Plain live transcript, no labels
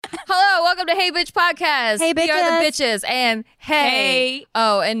Hello, welcome to Hey Bitch Podcast. Hey, We are the bitches. bitches, and hey.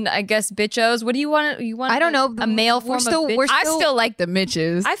 Oh, and I guess bitchos. What do you want? You want? I don't know. A male form of bitch? I still like the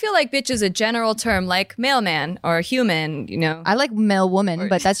Mitches. I feel like bitch is a general term, like mailman or human. You know, I like male woman,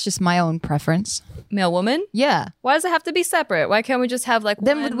 but that's just my own preference. male woman. Yeah. Why does it have to be separate? Why can't we just have like?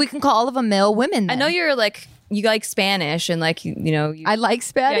 Then one? we can call all of them male women. I then. know you're like you like Spanish and like you know. I like yeah,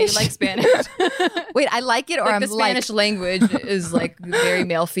 Spanish. you like Spanish. Wait, I like it, or like I'm the Spanish language is like very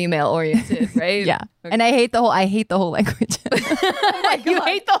male female oriented, right? Yeah, Okay. and I hate the whole language. You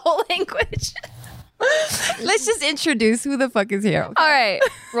hate the whole language. Let's just introduce who the fuck is here. All right,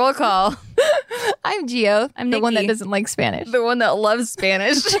 roll call. I'm Gio. I'm the one that Nikki. doesn't like Spanish. The one that loves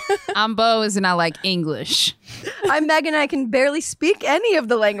Spanish. I'm Bose and I like English. I'm Megan. I can barely speak any of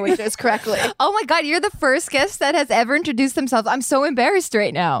the languages correctly. Oh my god, you're the first guest that has ever introduced themselves. I'm so embarrassed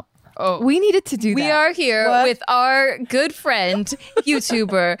right now. Oh, We needed to do that. We are here What? with our good friend,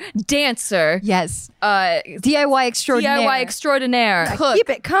 YouTuber, dancer, Yes. uh, DIY extraordinaire. DIY extraordinaire, cook, Keep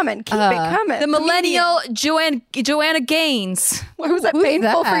it coming. Keep it coming. the millennial Joanna Gaines. Why was that Who's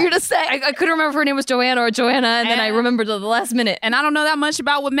painful that? for you to say? I couldn't remember if her name was Joanna or Joanna, and then I remembered at the last minute. and I don't know that much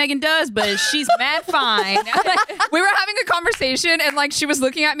about what Megan does, but she's mad fine. We were having a conversation and like she was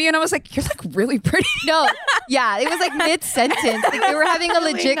looking at me and I was like, "You're like really pretty." No, yeah, it was like mid-sentence. Like they were having a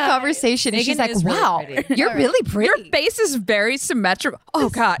legit nice. conversation, and Megan she's like, is really "Wow, pretty. you're really pretty." Your face is very symmetrical. Oh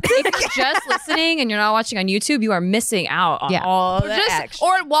God. If you're just listening and you're not watching on YouTube, you are missing out on Yeah. all the Just action.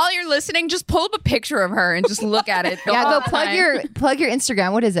 or while you're listening, just pull up a picture of her and just look at it. the Yeah, whole go plug time. your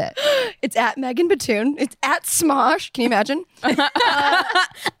Instagram. What is it? It's at Megan Batoon. It's at Smosh. Can you imagine?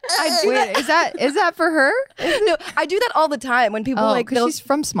 I do Wait, that. is that for her? No, I do that all the time when people Oh, like because they'll. she's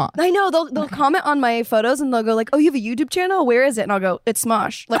from Small. I know they'll comment on my photos and they'll go like, "Oh, you have a YouTube channel? Where is it?" And I'll go, "It's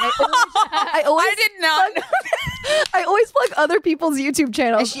Smosh." Like I always I did not know. I always plug other people's YouTube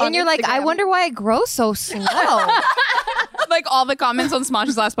channels. And you're like, I Instagram. wonder why I grow so slow. Like all the comments on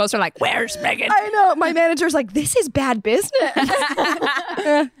Smosh's last post are like, "Where's Megan?" I know. My manager's like, "This is bad business."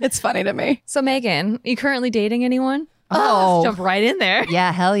 It's funny to me. So Megan, you currently dating anyone? Oh. Jump right in there.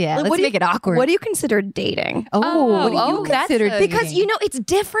 Yeah, hell yeah. Like, Let's what do you- make it awkward. What do you consider dating? what do you that's consider? a- Because dating? you know it's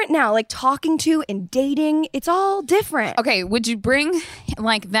different now. Like talking to and dating, it's all different. Okay, would you bring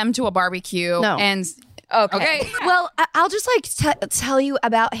like them to a barbecue? No. And Okay. Well, I'll just like tell you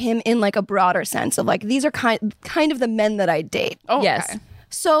about him in like a broader sense of like these are kind of the men that I date. oh, Yes. okay.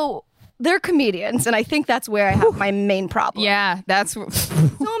 So they're comedians, and I think that's where I have my main problem. Yeah, that's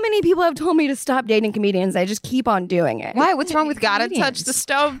So many people have told me to stop dating comedians. I just keep on doing it. Why? What's wrong with gotta comedians? touch the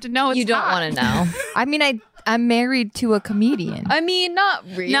stove to know it's You don't hot. want to know. I mean, I'm married to a comedian. I mean, not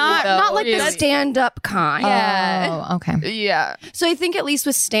really. Not- though. Not like the Really? stand-up kind. Yeah. Oh, okay. Yeah. So I think at least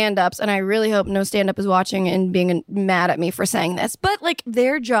with stand-ups, and I really hope no stand-up is watching and being mad at me for saying this, but like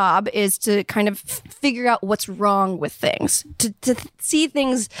their job is to kind of figure out what's wrong with things, to see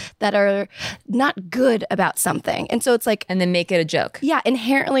things that are not good about something. And so it's like, And then make it a joke. yeah,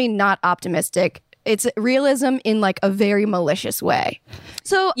 inherently not optimistic. It's realism in like a very malicious way.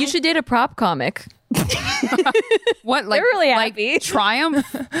 So You should date a prop comic. What like They're really like happy. Triumph,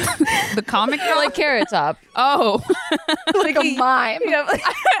 the comic Or like Carrot Top. Oh, like a mime.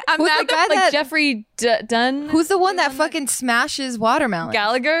 I'm Who's not the guy Like that? Jeffrey Dunn Who's the one that fucking smashes watermelon?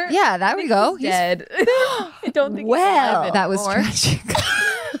 Gallagher. Yeah, there we go. He's- Dead. I don't think Well, that was tragic.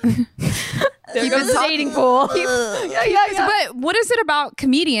 there goes the dating pool. But what is it about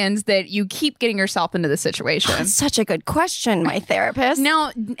comedians that you keep getting yourself into this situation? Such a good question, my therapist.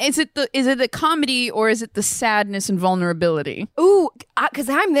 Now, is it the comedy or is it the sadness and vulnerability? Ooh, because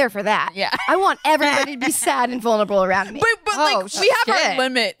I'm there for that. Yeah. I want everybody to be sad and vulnerable around me. But Oh, like we have our shit.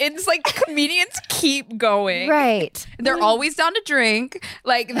 limit. It's like comedians keep going. Right. They're always down to drink.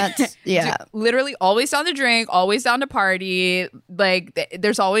 Like That's- yeah. literally always down to drink, always down to party. Like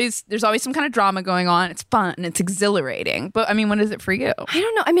there's always some kind of drama going on. It's fun and it's exhilarating. But I mean, what is it for you? I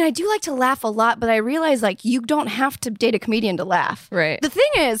don't know. I mean, I do like to laugh a lot, but I realize like you don't have to date a comedian to laugh. Right. The thing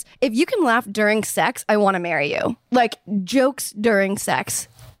is, if you can laugh during sex, I want to marry you. Like jokes during sex.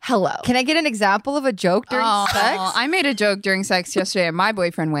 Hello. Can I get an example of a joke during sex? I made a joke during sex yesterday and my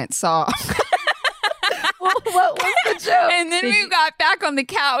boyfriend went soft. What was the joke? And then we got back on the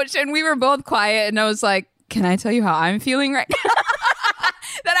couch and we were both quiet and I was like, can I tell you how I'm feeling right now?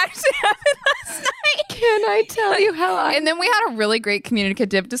 That actually happened last night. Can I tell you how I? And then we had a really great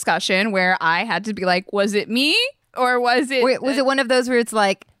communicative discussion where I had to be like, was it me or was it? Wait, was it one of those where it's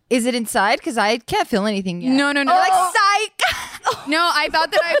like, is it inside? Because I can't feel anything yet. No. Like, psych! No, I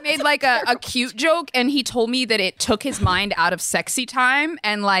thought that I made like a cute joke and he told me that it took his mind out of sexy time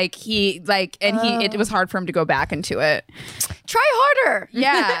and it was hard for him to go back into it. try harder.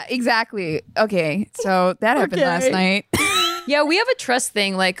 Yeah, exactly. Okay, so that happened last night. Yeah, we have a trust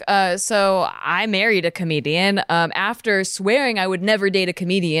thing. Like, so I married a comedian after swearing I would never date a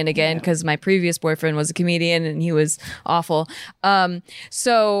comedian again because my previous boyfriend was a comedian and he was awful.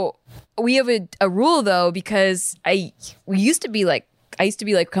 So we have a rule though, because I used to be like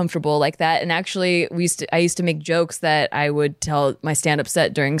comfortable like that, and actually I used to make jokes that I would tell my stand-up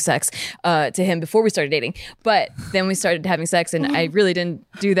set during sex to him before we started dating. But then we started having sex, and I really didn't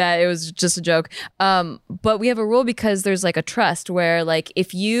do that. It was just a joke. But we have a rule because there's like a trust where like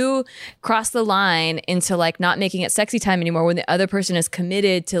if you cross the line into like not making it sexy time anymore when the other person is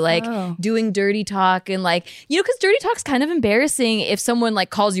committed to like doing dirty talk and like, you know, because dirty talk's kind of embarrassing if someone like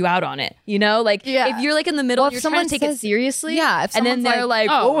calls you out on it, you know, like if you're like in the middle, Well, if you're trying to someone take it says- seriously, Yeah, if and then someone's they're like,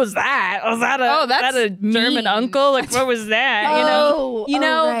 oh. what was that? Was that that's a German mean. uncle? Like, what was that? You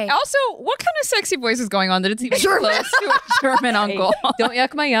know, right. Also, what kind of sexy voice is going on that it's even close to a German uncle? Don't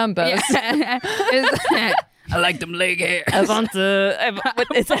yuck my yambos. I like them leg hair. I want to. What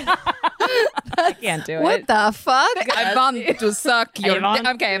is that? I can't do What it. the fuck? I want to suck your want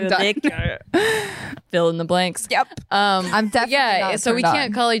Okay, I'm to done. lick your- Fill in the blanks. Yep. I'm definitely not so we turned can't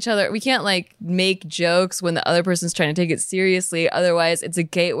on. call each other. We can't like make jokes when the other person's trying to take it seriously. Otherwise, it's a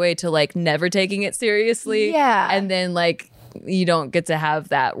gateway to like never taking it seriously. Yeah. and then like you don't get to have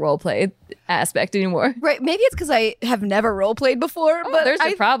that role play aspect anymore. Right. Maybe it's because I have never role played before, but There's I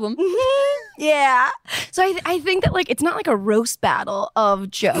a problem. Yeah. So I think that like it's not like a roast battle of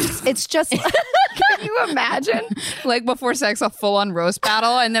jokes. It's just can you imagine? Like before sex, a full-on roast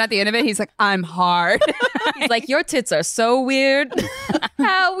battle, and then at the end of it, he's like, "I'm hard." He's like, your tits are so weird.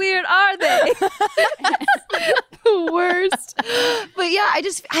 How weird are they? The worst. But yeah,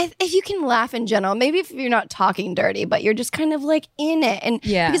 if you can laugh in general, maybe if you're not talking dirty, but you're just kind of like in it. And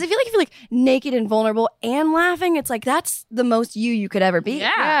Yeah. because I feel like if you're like naked and vulnerable and laughing, it's like that's the most you could ever be.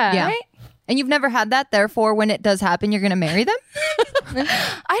 Yeah. Right? And you've never had that, therefore, when it does happen, you're going to marry them?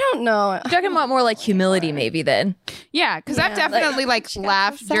 I don't know. Talking about more like humility, maybe then. Yeah, because I've definitely like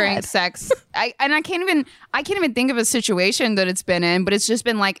laughed during sex. I can't even think of a situation that it's been in, but it's just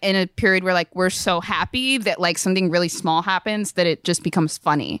been like in a period where like we're so happy that like something really small happens that it just becomes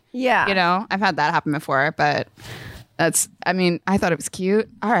funny. Yeah. You know, I've had that happen before, but I thought it was cute.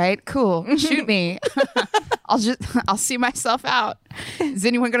 All right, cool. Shoot me. I'll see myself out. Is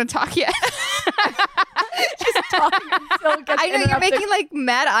anyone going to talk yet? I know you're making like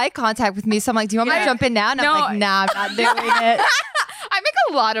mad eye contact with me. So I'm like, do you want me to jump in now? And No. I'm like, nah, I'm not doing it. I make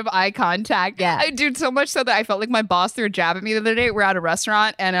a lot of eye contact. Yeah. I do so much so that I felt like my boss threw a jab at me the other day. We're at a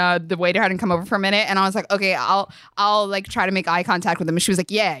restaurant and the waiter hadn't come over for a minute, and I was like, okay, I'll like try to make eye contact with him. And she was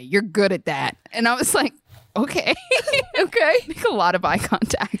like, yeah, you're good at that. And I was like, okay, okay, make a lot of eye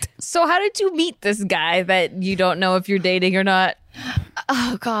contact. So how did you meet this guy that you don't know if you're dating or not?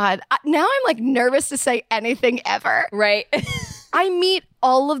 Oh God. Now I'm like nervous to say anything ever. Right. I meet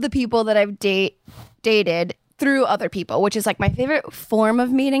all of the people that I've dated through other people, which is like my favorite form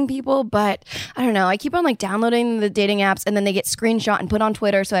of meeting people. But I don't know. I keep on like downloading the dating apps and then they get screenshot and put on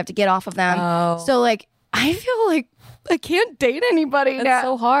Twitter. So I have to get off of them. Oh. So like, I feel like I can't date anybody That's now.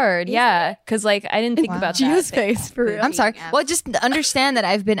 so hard. Yeah. Because like I didn't think about that. face for real. I'm sorry. Well, just understand that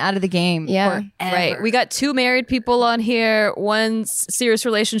I've been out of the game. Yeah. Right. We got 2 married people on here, one serious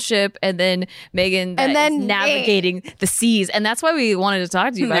relationship, and then Megan that And then is me. navigating the seas. And that's why we wanted to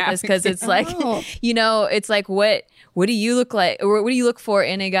talk to you about this, because it's like, you know, it's like what do you look like, or what do you look for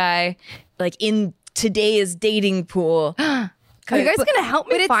in a guy like in today's dating pool? Are you guys gonna help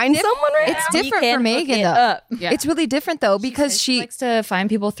me it's find someone right It's now? You different can for look Megan, it though. up. Yeah. It's really different, though, because She she... likes to find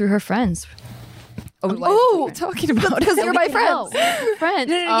people through her friends. Oh, talking about because you're my friends. Friends.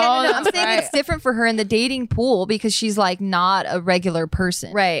 No, Oh, I'm saying right. it's different for her in the dating pool because she's like not a regular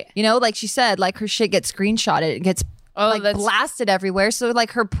person. Right. You know, like she said, like her shit gets screenshotted. It gets like that's- blasted everywhere. So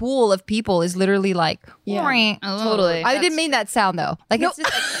like her pool of people is literally like, Totally. I didn't mean that sound though. Like it's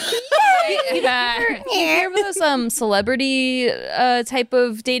just like, You hear of those celebrity type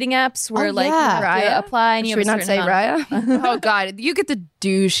of dating apps where Oh, like yeah. you have to apply and you Should we have a not certain say amount- Raya? Oh God, you get the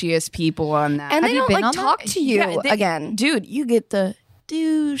douchiest people on that. And they you don't been like on that? talk to you Yeah, again. dude, you get the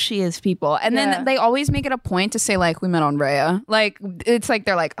douchiest people, and Yeah. then they always make it a point to say like we met on Raya. Like it's like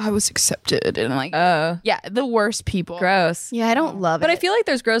they're like I was accepted, and like Oh, yeah, the worst people. gross. Yeah, I don't love But it. I feel like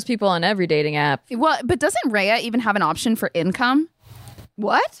there's gross people on every dating app. Well, but doesn't Raya even have an option for income?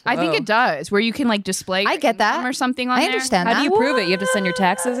 What? I think Oh. it does, where you can like display I your get that. income or something on I there. understand How that. do you prove it? You have to send your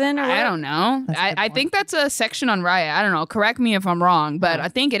taxes in, or what? I don't know. That's a good I point. think that's a section on Riot. I don't know. Correct me if I'm wrong, but I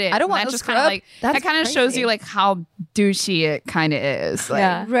think it is. I don't And want that no just kind of scrub. like That's that kind of shows crazy. you like how douchey it kind of is. Like,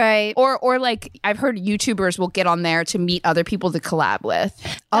 Yeah. Right. Or like I've heard YouTubers will get on there to meet other people to collab with.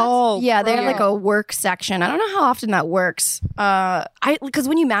 Yeah, they have bro. like a work section. I don't know how often that works. Because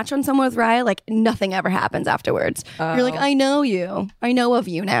when you match on someone with Riot, like nothing ever happens afterwards. You're like, I know you. I know of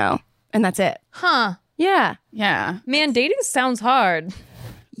you now. And that's it. Huh. Yeah. Yeah. Man, dating sounds hard.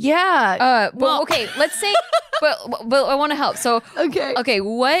 Yeah. Well, okay, let's say, but I want to help. So, okay,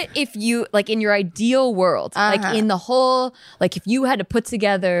 what if you, like, in your ideal world, like in the whole, like, if you had to put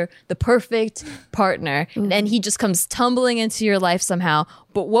together the perfect partner, and he just comes tumbling into your life somehow,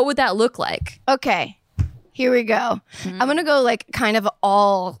 but what would that look like? Okay. Here we go. I'm gonna go like kind of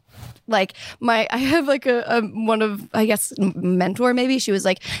all like I have like a one of I guess mentor maybe. She was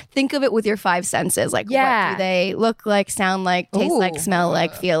like, think of it with your 5 senses. Like Yeah. what do they look like, sound like, taste like, Ooh. smell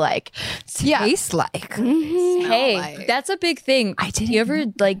like, feel like. Yeah. Taste like. Hey, that's a big thing. You ever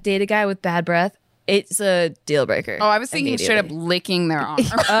like date a guy with bad breath? It's a deal breaker. Oh, I was thinking straight up licking their arm.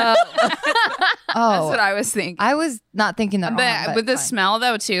 That's what I was thinking. I was not thinking that. But with the smell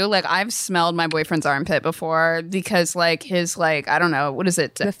though too, like I've smelled my boyfriend's armpit before because like his like I don't know what is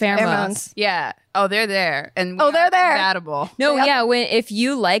it? The pheromones. Yeah. Oh, they're there, and Oh, they're there. Compatible. No, yeah. If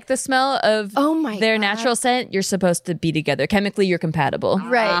you like the smell of Oh my their God. natural scent, you're supposed to be together. Chemically, you're compatible.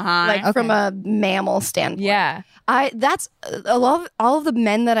 Right. Like from a mammal standpoint. Yeah. That's a lot of all of the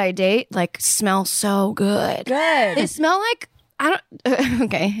men that I date like smell so good. Good. They smell like I don't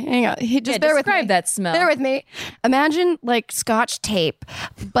okay, hang on. Just Yeah, bear with me. describe that smell. Bear with me. Imagine like Scotch tape,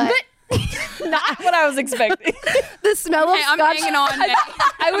 but Not what I was expecting. the smell of Hey, I'm Scotch hanging on.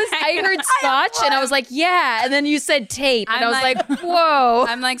 I heard Scotch and I was like, yeah. And then you said tape. And I was like, whoa.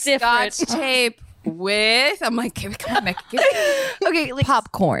 I'm like different. Scotch tape with. I'm like, come on, Becky. Give me- Okay, like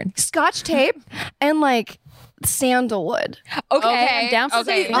popcorn. Scotch tape and like sandalwood. Okay, I'm down for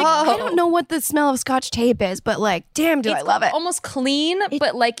okay. something Like, like I don't know what the smell of Scotch tape is, but like, damn, do I love it. almost clean,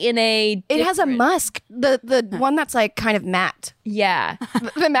 but like in a It has a different- musk. The one that's like kind of matte. Yeah.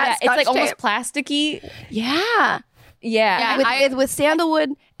 The matte Yeah, it's Scotch like almost tape. plasticky. Yeah. Yeah. With sandalwood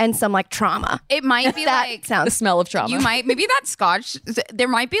and some like trauma. It might be That like the sounds smell of trauma. you might maybe that Scotch. There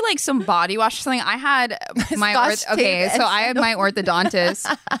might be like some body wash or something. I had my Scotch okay, tape so and I had my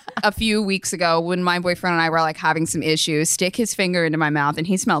orthodontist a few weeks ago when my boyfriend and I were like having some issues. Stick his finger into my mouth and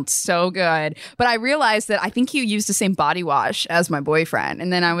he smelled so good, but I realized that I think he used the same body wash as my boyfriend,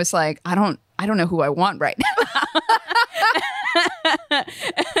 and then I was like, I don't know who I want right now.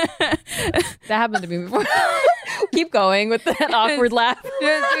 That happened to me before. Keep going with that awkward laugh.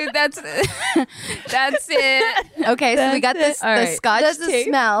 Dude, that's it. Okay, so we got this. All The right. Scotch That's the tape.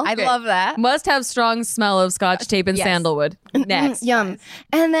 smell. I love that. Must have strong smell of Scotch tape and sandalwood. Next. Yum.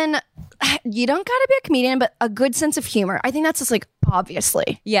 And then you don't gotta be a comedian, but a good sense of humor. I think that's just like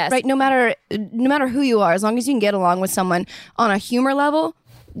obviously. Yes. Right. No matter who you are, as long as you can get along with someone on a humor level,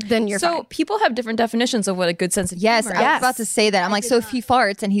 then you're So fine. people have different definitions of what a good sense of Yes, humor I was is. about to say that. I'm like, so if he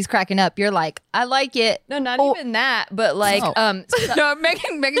farts and he's cracking up, you're like, I like it. No, not even that, but like Oh. No,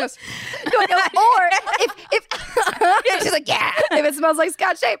 Megan goes, or if she's like, yeah, if it smells like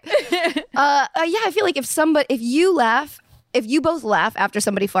Scotch tape. Yeah, I feel like if you both laugh after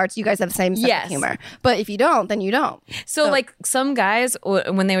somebody farts, you guys have the same sense Yes. of humor. But if you don't, then you don't. So, like, some guys,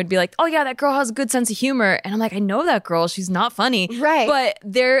 when they would be like, oh, yeah, that girl has a good sense of humor. And I'm like, I know that girl. She's not funny. Right. But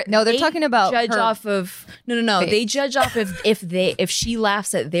they're they're talking about judge her off of, no. They judge off if she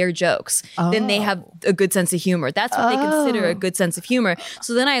laughs at their jokes, then they have a good sense of humor. That's what they consider a good sense of humor.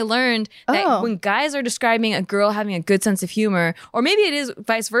 So then I learned that when guys are describing a girl having a good sense of humor, or maybe it is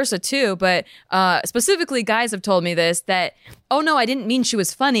vice versa too, but specifically guys have told me this, that, oh no, I didn't mean she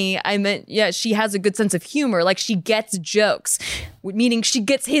was funny. I meant, yeah, she has a good sense of humor. Like she gets jokes, meaning she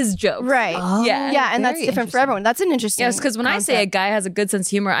gets his jokes. Right. Yeah. Yeah, and that's very different for everyone. That's an interesting. Yes, because when I say a guy has a good sense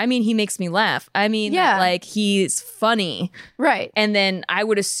of humor, I mean he makes me laugh. I mean, Yeah. like he's funny. right. And then I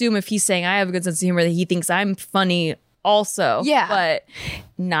would assume if he's saying I have a good sense of humor that he thinks I'm funny also. Yeah. But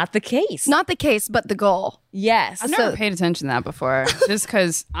not the case. Not the case, but the goal. Yes. I've never paid attention to that before, just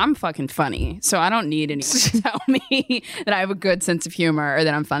because I'm fucking funny, so I don't need anyone to tell me that I have a good sense of humor or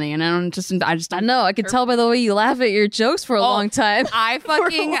that I'm funny, and I just I know. I could tell by the way you laugh at your jokes for a long time. I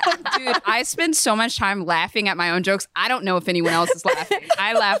fucking dude, I spend so much time laughing at my own jokes. I don't know if anyone else is laughing.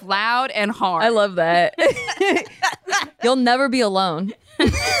 I laugh loud and hard. I love that. You'll never be alone.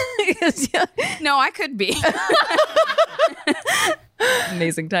 No, I could be.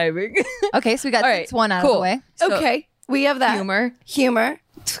 Amazing timing. Okay, so we got All right, this one out of cool. the way. So- Okay. We have that. Humor.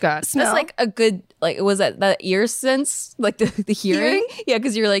 Scott. Smell. That's like a good, like, was that ear sense? Like the hearing? Yeah,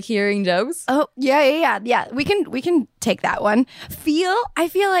 because you're like hearing jokes. Oh, yeah. We can take that one. I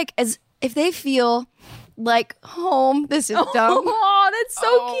feel like as if they feel like home. This is dumb. Oh, that's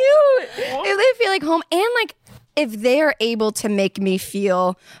so cute. If they feel like home, and like if they are able to make me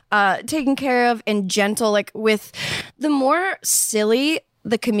feel taken care of and gentle, like with the more silly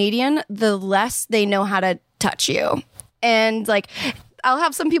the comedian, the less they know how to touch you. And like, I'll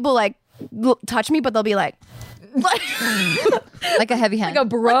have some people like touch me, but they'll be like Like a heavy hand. Like a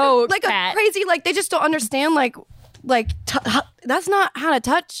bro like cat. a crazy, like they just don't understand that's not how to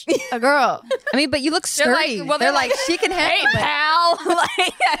touch a girl. I mean, but you look sturdy. They're like, she can handle it. pal.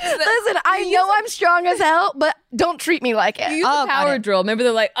 Listen, I know I'm strong as hell, but don't treat me like it. Use Oh, the got power it. drill. Maybe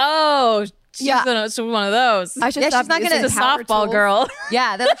they're like, oh, she's Yeah. one of those. I should Yeah, stop she's not using gonna- She's a power softball tools. girl.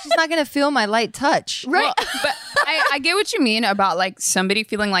 Yeah, they're like, she's not going to feel my light touch. Right. But I get what you mean about like somebody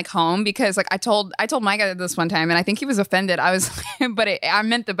feeling like home, because like I told Micah this one time and I think he was offended. I was, I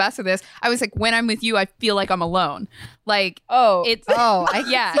meant the best of this. I was like, when I'm with you, I feel like I'm alone. Like, it's I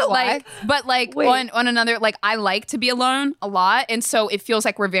yeah, see why. like, but like on another, like I like to be alone a lot, and so it feels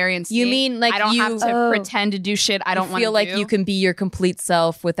like we're very in sync. You mean, like, I don't you- have to pretend to do shit I don't want to feel like you can be your complete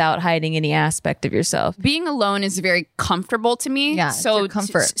self without hiding any aspect of yourself. Being alone is very comfortable to me. Yeah, it's so your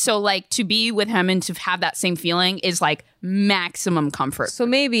comfort. So like to be with him and to have that same feeling is like maximum comfort. So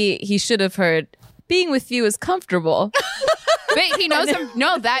maybe he should have heard being with you is comfortable. But he knows him.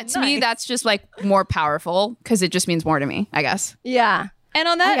 No, that to me, that's just like more powerful because it just means more to me, I guess. Yeah. And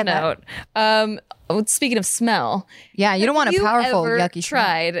on that note, speaking of smell, Yeah, you don't want a have you powerful, ever yucky smell.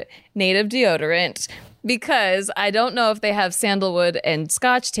 tried native deodorant? Because I don't know if they have sandalwood and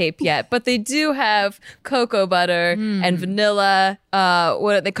Scotch tape yet, but they do have cocoa butter and vanilla,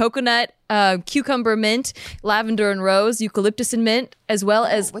 coconut, cucumber mint, lavender and rose, eucalyptus and mint, as well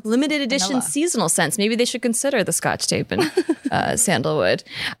as limited edition vanilla? seasonal scents. Maybe they should consider the Scotch tape and sandalwood.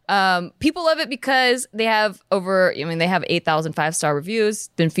 People love it because they have they have 8,000 5-star reviews,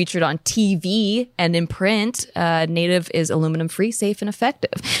 been featured on TV and in print. Native is aluminum free, safe, and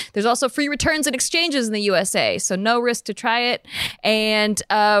effective. There's also free returns and exchanges in the USA, so no risk to try it. And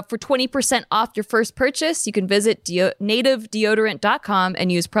for 20% off your first purchase, you can visit nativedeodorant.com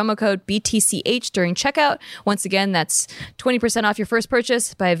and use promo code BTCH during checkout. Once again, that's 20% off your first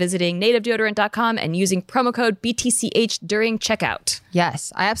purchase by visiting nativedeodorant.com and using promo code BTCH during checkout.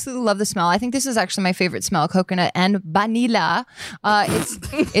 Yes, I absolutely love the smell. I think this is actually my favorite smell: coconut and vanilla.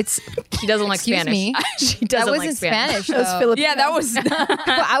 It's. She doesn't like Excuse Spanish. me. She That doesn't wasn't like Spanish. Spanish. That's though. Filipino. Yeah, that was.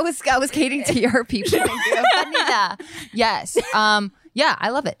 Well, I was catering to your people. Thank you. Vanilla. Yes. Yeah, I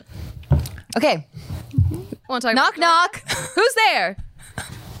love it. Okay. Want to talk Knock about- knock. Who's there?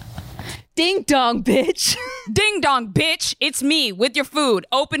 Ding dong, bitch. Ding dong, bitch. It's me with your food.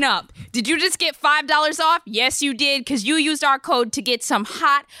 Open up. Did you just get $5 off? Yes, you did, because you used our code to get some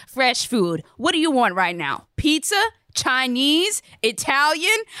hot, fresh food. What do you want right now? Pizza? Chinese?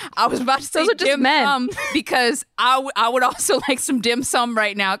 Italian? I was about to say Those are just dim men. sum because I would also like some dim sum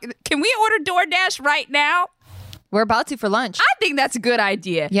right now. Can we order DoorDash right now? We're about to for lunch. I think that's a good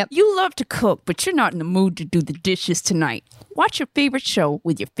idea. Yep. You love to cook, but you're not in the mood to do the dishes tonight. Watch your favorite show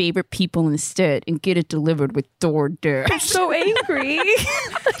with your favorite people instead and get it delivered with DoorDash. So angry.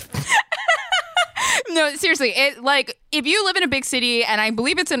 No, seriously, it like if you live in a big city, and I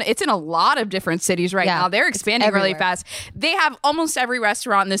believe it's in a lot of different cities right Yeah, now. They're expanding really everywhere. fast. They have almost every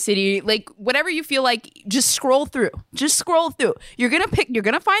restaurant in the city. Like whatever you feel like, just scroll through. Just scroll through. You're gonna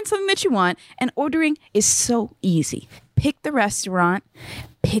find something that you want, and ordering is so easy. Pick the restaurant,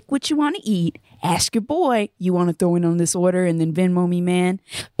 pick what you want to eat. Ask your boy, you want to throw in on this order, and then Venmo me, man.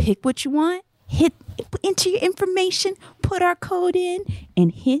 Pick what you want. Enter your information. Put our code in,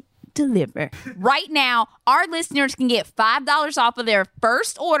 and hit deliver. Right now, our listeners can get $5 off of their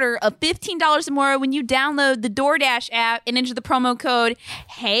first order of $15 or more when you download the DoorDash app and enter the promo code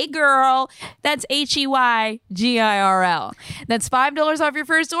HeyGirl. That's HEYGIRL. That's $5 off your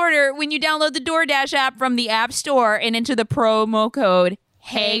first order when you download the DoorDash app from the App Store and enter the promo code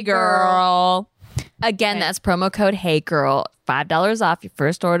HeyGirl. Again, that's promo code HeyGirl. $5 off your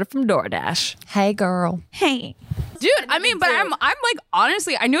first order from DoorDash. Hey, girl. Hey. Dude, I mean, but I'm like,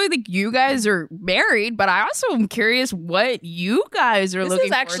 honestly, I know like you guys are married, but I also am curious what you guys are This looking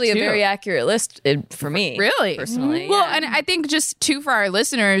is actually for a too. very accurate list for me. Really? Personally. Well, yeah. and I think just too for our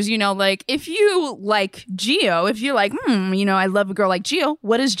listeners, you know, like if you like Gio, if you're like, you know, I love a girl like Gio,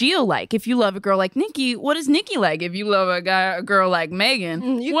 what is Gio like? If you love a girl like Nikki, what is Nikki like? If you love a girl like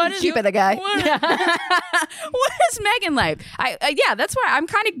Megan, You what can keep it a guy. What is Megan like? Yeah, that's why I'm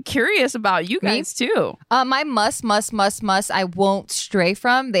kind of curious about you guys too. My must. I won't stray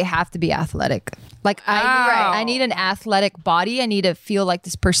from. They have to be athletic. Like I need an athletic body. I need to feel like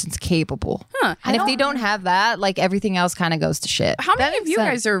this person's capable. And if they don't have that, like everything else kind of goes to shit. How many of you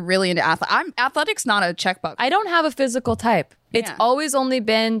guys are really into athletics? Not a checkbox. I don't have a physical type. It's always only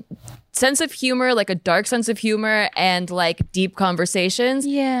been sense of humor, like a dark sense of humor, and like deep conversations.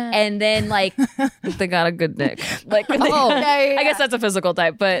 Yeah. And then like they got a good dick. Like I guess that's a physical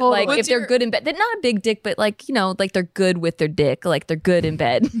type. But like if they're good in bed, they're not a big dick, but like, you know, like they're good with their dick. Like they're good in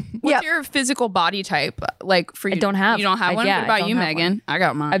bed. What's your physical body type? Like for you, I don't have. You don't have one. Yeah, What about I don't you, have Megan? one. I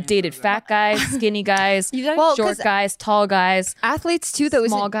got mine. I've dated fat guys, skinny guys, Well, short 'cause guys, tall guys. athletes too, though,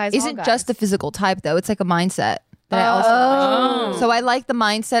 Small guys, all isn't guys. just the physical type though. It's like a mindset. That I also like. So I like the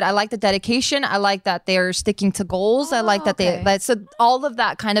mindset. I like the dedication. I like that they're sticking to goals. I like that so all of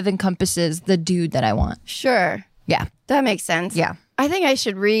that kind of encompasses the dude that I want. Sure. Yeah. That makes sense. Yeah. I think I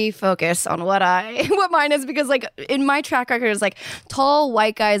should refocus on what mine is, because like in my track record is like tall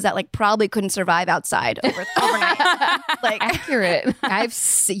white guys that like probably couldn't survive outside overnight. Like Accurate.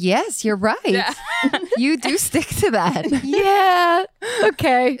 Yes, you're right. You do stick to that. yeah.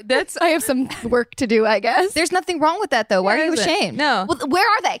 Okay. I have some work to do, I guess. There's nothing wrong with that though. Why are you is it? ashamed? No. Well, where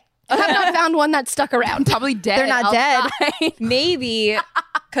are they? I have not found one that stuck around. Probably dead. They're not dead. Maybe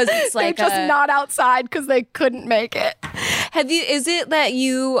because it's They're like just not outside because they couldn't make it. Is it that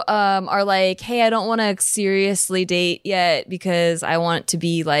you are like, hey, I don't want to seriously date yet because I want to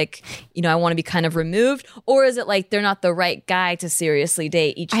be like, you know, I want to be kind of removed? Or is it like they're not the right guy to seriously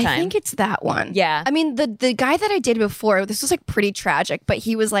date each time? I think it's that one. Yeah. I mean, the guy that I dated before, this was like pretty tragic, but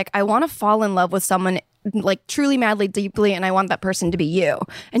he was like, I want to fall in love with someone like truly, madly, deeply, and I want that person to be you.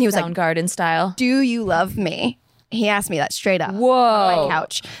 And he was like, Soundgarden style. do you love me? He asked me that straight up. Whoa. On my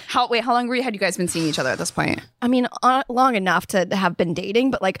couch. How long had you guys been seeing each other at this point? I mean, long enough to have been dating,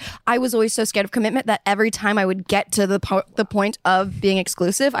 but like I was always so scared of commitment that every time I would get to the point of being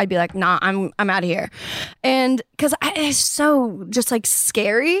exclusive, I'd be like, nah, I'm out of here. And because it's so just like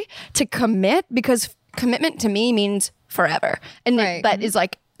scary to commit, because commitment to me means forever. And that is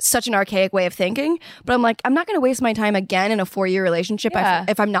like such an archaic way of thinking, but I'm like, I'm not going to waste my time again in a 4-year relationship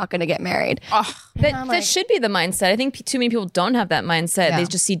if I'm not going to get married. That should be the mindset. I think too many people don't have that mindset. Yeah. They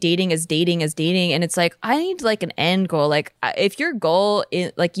just see dating as dating as dating, and it's like, I need like an end goal. Like if your goal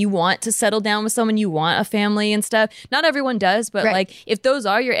is like you want to settle down with someone, you want a family and stuff. Not everyone does, but like if those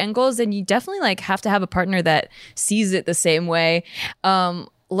are your end goals, then you definitely like have to have a partner that sees it the same way.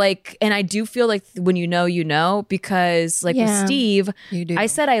 Like, and I do feel like when you know, because like with Steve, I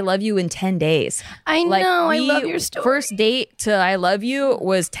said I love you in 10 days. I Like, know. I love your story. First date to I love you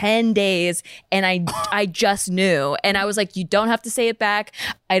was 10 days, and I just knew. And I was like, you don't have to say it back.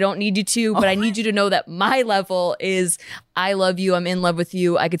 I don't need you to, but I need you to know that my level is I love you. I'm in love with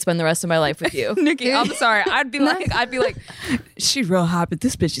you. I could spend the rest of my life with you. Nikki, I'm sorry. I'd be like, she's real hot, but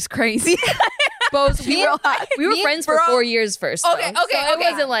this bitch is crazy. Both we were friends for 4 years first. though. Okay. So it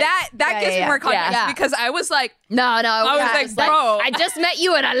wasn't like that gives me more context Yeah. because I was like, no. I was like, bro, I just met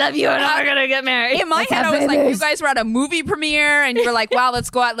you and I love you and we're gonna get married. in my head, I was like, you guys were at a movie premiere and you were like, wow, let's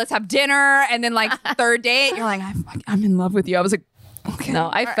go out, let's have dinner, and then like third date, you're like, I'm in love with you. I was like, okay. No,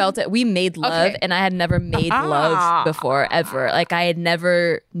 I felt it. We made love, and I had never made love before, ever. Like, I had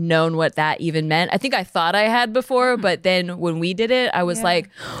never known what that even meant. I think I thought I had before, but then when we did it, I was like,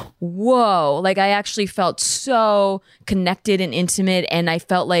 whoa. Like, I actually felt so connected and intimate, and I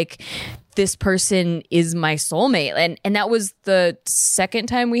felt like this person is my soulmate. And that was the second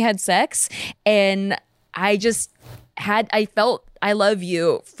time we had sex, and I felt I love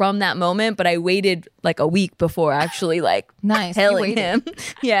you from that moment, but I waited like a week before actually like Nice. You telling waited. him.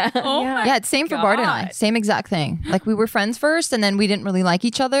 Yeah. Yeah, it's same for Bart and I. Same exact thing. Like we were friends first, and then we didn't really like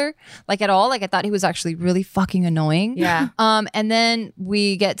each other like at all. Like I thought he was actually really fucking annoying. Yeah. And then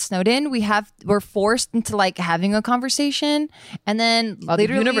we get snowed in. We're forced into like having a conversation, and then The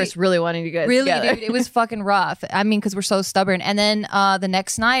literally universe really wanted you guys really, together. dude, it was fucking rough. I mean, because we're so stubborn. And then the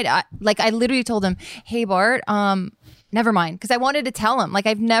next night, I literally told him, "Hey, Bart, never mind," because I wanted to tell him. Like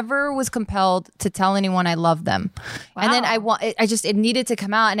I've never was compelled to tell anyone I love them, and then it needed to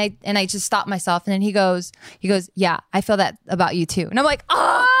come out, and I just stopped myself. And then he goes, "Yeah, I feel that about you too." And I'm like,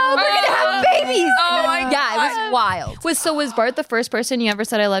 "Oh, we're gonna have babies!" Oh my God. Yeah, it was wild. Was Bart the first person you ever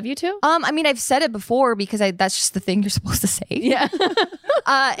said I love you to? I mean, I've said it before because that's just the thing you're supposed to say. Yeah.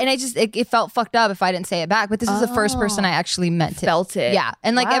 And I just it felt fucked up if I didn't say it back. But this is the first person I actually meant to. Felt it. Yeah.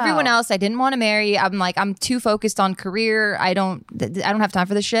 And like Wow. everyone else, I didn't want to marry. I'm like, I'm too focused on career. I don't have time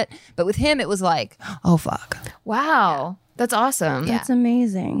for this shit. But with him, it was like, oh fuck. Wow. That's awesome. Yeah. That's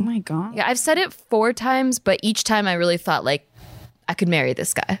amazing. Oh my God. Yeah, I've said it 4 times, but each time I really thought like I could marry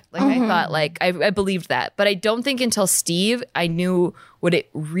this guy. Like I thought, like I believed that, but I don't think until Steve I knew what it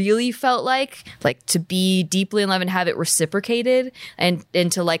really felt like to be deeply in love and have it reciprocated, and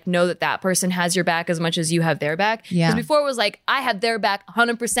to like know that that person has your back as much as you have their back. Yeah. Because before it was like I have their back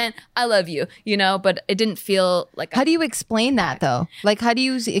 100%. I love you, you know, but it didn't feel like. How do you explain that though? Like, how do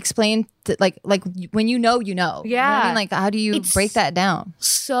you explain to, like when you know, you know? You know what I Yeah. mean? Like, how do you break that down?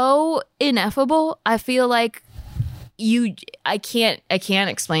 So ineffable. I feel like I can't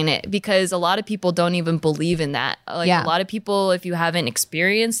explain it, because a lot of people don't even believe in that. Like Yeah. a lot of people, if you haven't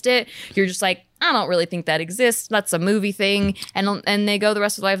experienced it, you're just like, I don't really think that exists. That's a movie thing. And they go the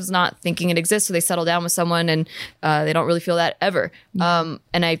rest of their life is not thinking it exists. So they settle down with someone and they don't really feel that ever. And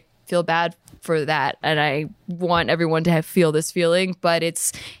I feel bad for that. And I want everyone to feel this feeling, but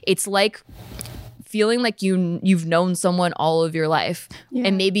it's like feeling like you've known someone all of your life,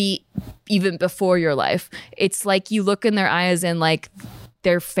 and maybe even before your life. It's like you look in their eyes and like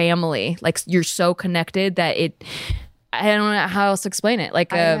they're family. Like you're so connected that I don't know how else to explain it. Like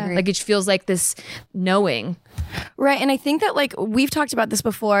it feels like this knowing. Right. And I think that like we've talked about this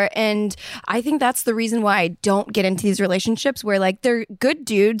before, and I think that's the reason why I don't get into these relationships where like they're good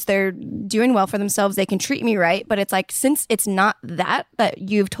dudes, they're doing well for themselves, they can treat me right, but it's like, since it's not that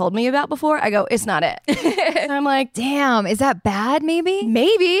you've told me about before, I go, it's not it. And I'm like, Damn, is that bad? Maybe.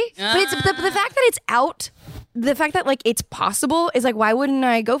 but it's the fact that it's out. The fact that like it's possible is like, why wouldn't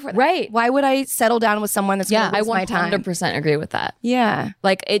I go for that? Right. Why would I settle down with someone that's Yeah, gonna I waste my time? 100% agree with that. Yeah.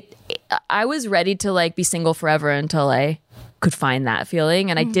 Like I was ready to like be single forever until I could find that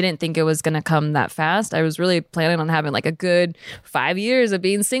feeling, and I didn't think it was going to come that fast. I was really planning on having like a good 5 years of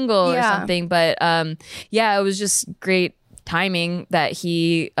being single or something, but yeah, it was just great timing that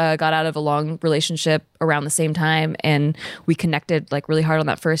he got out of a long relationship around the same time, and we connected like really hard on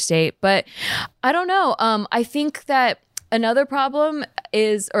that first date. But I don't know, I think that another problem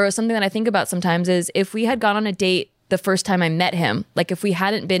is, or something that I think about sometimes, is if we had gone on a date the first time I met him, like if we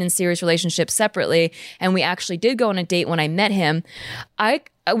hadn't been in serious relationships separately and we actually did go on a date when I met him, I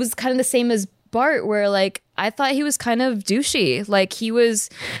was kind of the same as Bart, where like I thought he was kind of douchey. Like he was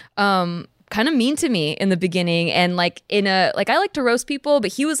kind of mean to me in the beginning, and like I like to roast people,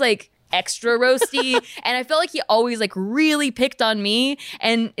 but he was like extra roasty and I felt like he always like really picked on me,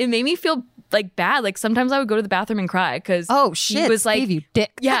 and it made me feel like bad. Like sometimes I would go to the bathroom and cry because Shit, he was like, Steve, you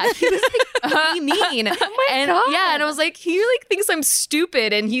dick. yeah, he was like really mean. And yeah, and I was like, he like thinks I'm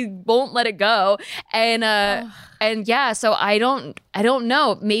stupid and he won't let it go. And yeah, so I don't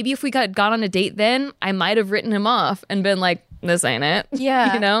know. Maybe if we got on a date then, I might have written him off and been like, this ain't it.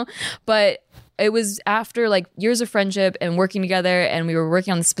 Yeah. You know? But it was after like years of friendship and working together, and we were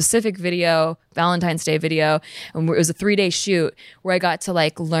working on the specific video, Valentine's Day video, and it was a 3-day shoot where I got to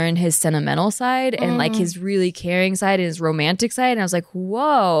like learn his sentimental side and like his really caring side and his romantic side. And I was like,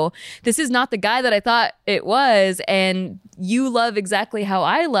 whoa, this is not the guy that I thought it was. And you love exactly how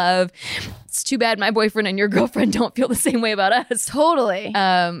I love. It's too bad my boyfriend and your girlfriend don't feel the same way about us. Totally.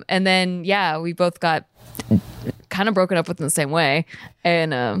 And then, yeah, we both got kind of broken up with in the same way.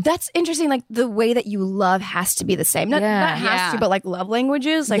 And That's interesting. Like the way that you love has to be the same. Not has to, but like love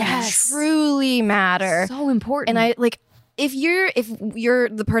languages like Yes. truly matter. so important. And I like if you're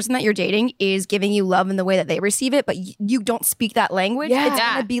the person that you're dating is giving you love in the way that they receive it, but you don't speak that language, it's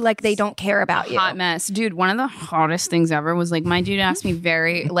gonna be like they don't care about you. Hot mess. Dude, one of the hottest things ever was like my dude asked me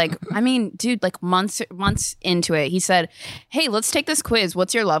very like, I mean, dude, like months into it, he said, hey, let's take this quiz.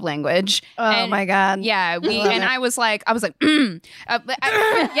 What's your love language? Oh my God. Yeah. I was like, I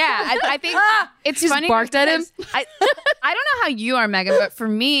think it's funny. barked at him? because I don't know how you are, Megan, but for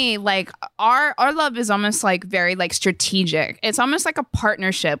me, like our love is almost like very like strategic. It's almost like a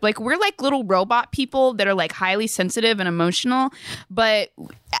partnership. Like we're like little robot people that are like highly sensitive and emotional, but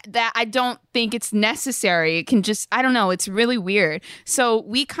that I don't think it's necessary. It can just, I don't know, it's really weird. So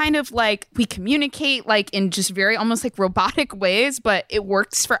we kind of like, we communicate like in just very almost like robotic ways, but it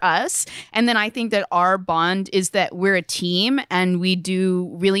works for us. And then I think that our bond is that we're a team and we do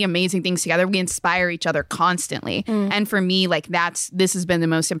really amazing things together. We inspire each other constantly. And for me, like this has been the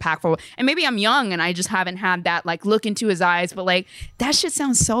most impactful. And maybe I'm young and I just haven't had that like look into his eyes, but like that shit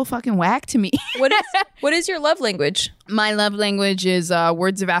sounds so fucking whack to me. what is your love language? My love language is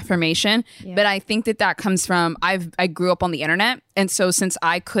words of affirmation, but I think that comes from I grew up on the internet, and so since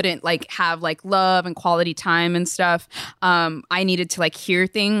I couldn't like have like love and quality time and stuff, I needed to like hear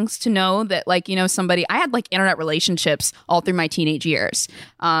things to know that like, you know, somebody, I had like internet relationships all through my teenage years,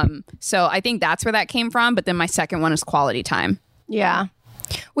 so I think that's where that came from. But then my second one is quality time. Yeah.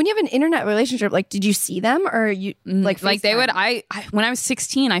 When you have an internet relationship, like, did you see them or you like Like they would, I when I was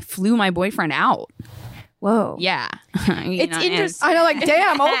 16, I flew my boyfriend out. Whoa. Yeah. It's interesting. I know, like,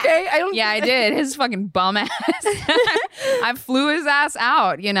 damn, okay. I don't. Yeah, I did. His fucking bum ass. I flew his ass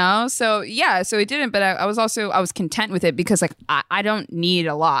out, you know? So yeah, so it didn't, but I was content with it because like I don't need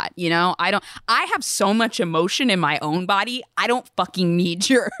a lot, you know? I have so much emotion in my own body. I don't fucking need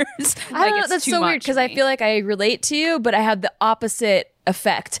yours. I don't know. That's so weird because I feel like I relate to you, but I have the opposite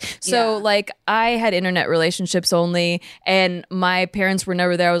effect. So like I had internet relationships only and my parents were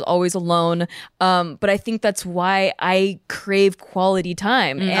never there. I was always alone. But I think that's why I crave quality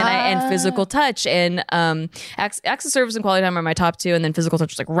time and physical touch and acts of service and quality time are my top two, and then physical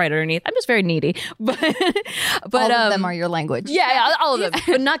touch is like right underneath. I'm just very needy. But all of them are your language. Yeah, all of them.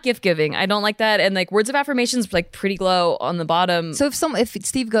 But not gift giving. I don't like that. And like words of affirmations like pretty low on the bottom. So if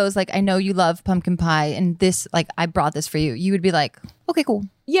Steve goes like, I know you love pumpkin pie and this, like, I brought this for you, you would be like, okay, cool.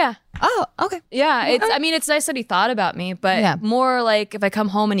 Yeah. Oh, okay. Yeah, it's nice that he thought about me, but more like if I come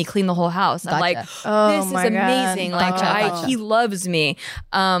home and he cleaned the whole house, I'm like, this is amazing. Like he loves me.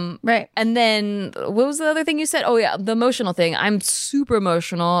 Right. And then what was the other thing you said? Oh yeah, the emotional thing. I'm super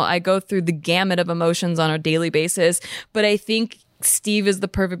emotional. I go through the gamut of emotions on a daily basis, but I think Steve is the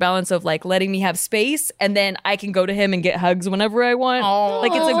perfect balance of like letting me have space and then I can go to him and get hugs whenever I want.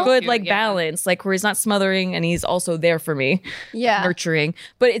 Like it's a good like balance, like where he's not smothering and he's also there for me. Yeah. Nurturing.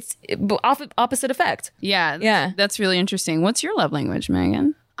 But it's opposite effect. Yeah. That's really interesting. What's your love language,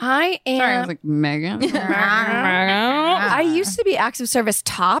 Megan? I am. Sorry, I was like, Megan. I used to be acts of service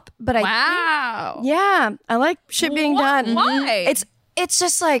top, but I like shit being done. Why? It's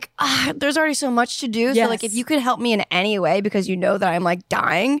just like there's already so much to do. So like if you could help me in any way because you know that I'm like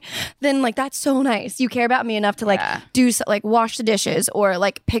dying, then like that's so nice. You care about me enough to like do like wash the dishes or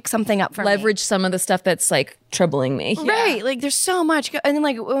like pick something up for leverage some of the stuff that's like troubling me. Right. Like there's so much. And then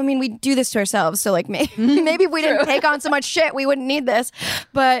like, I mean, we do this to ourselves. So like maybe if we didn't take on so much shit, we wouldn't need this.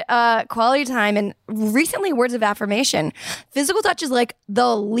 But quality time and recently words of affirmation. Physical touch is like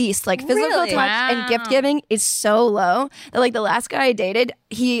the least. Like physical touch and gift giving is so low that like the last guy I dated,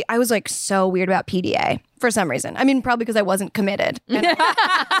 I was like so weird about PDA. For some reason. I mean, probably because I wasn't committed. In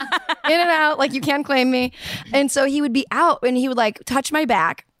and out, like you can't claim me. And so he would be out and he would like touch my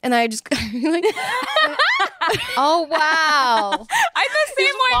back. And I just like, oh wow! I'm the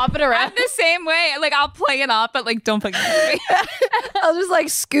same way. I'm the same way. Like I'll play it off, but like don't fucking touch me. I'll just like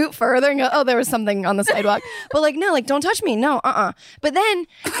scoot further and go, oh, there was something on the sidewalk. But like, no, like don't touch me. No, But then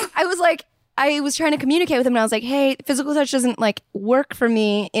I was like, I was trying to communicate with him and I was like, hey, physical touch doesn't like work for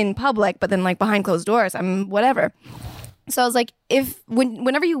me in public, but then like behind closed doors, I'm whatever. So I was like,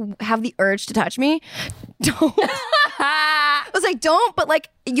 whenever you have the urge to touch me, don't. I was like, don't, but like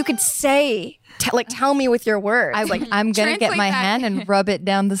you could say, tell me with your words. I like, I'm gonna get my hand and rub it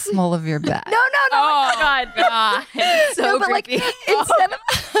down the small of your back. No. Oh God. So no, but like instead of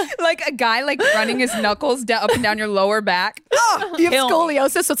like a guy like running his knuckles up and down your lower back. You have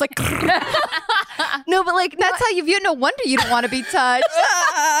scoliosis, so it's like no, but like that's how you view it. No wonder you don't want to be touched.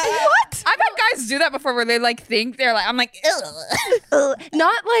 What? I've had guys do that before where they like think they're like, I'm like,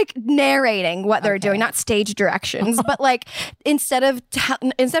 not like narrating what they're doing, not stage directions, but like instead of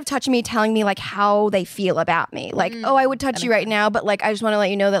touching me, telling me like how they feel about me. Like, oh, I would touch you right now, but like I just want to let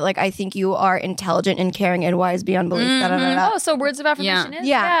you know that like I think you are intelligent and caring and wise beyond belief. Oh, so words of affirmation is?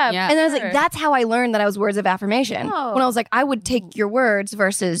 Yeah. And I was like, that's how I learned that I was words of affirmation. When I was like, I would take your words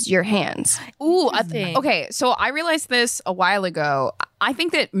versus your hands. Ooh, okay. So I realized this a while ago. I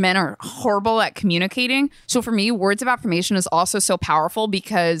think that men are horrible at communicating. So for me, words of affirmation is also so powerful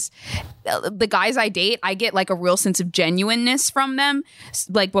because the guys I date, I get like a real sense of genuineness from them.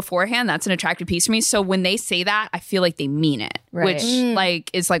 Like beforehand, that's an attractive piece for me. So when they say that, I feel like they mean it, which like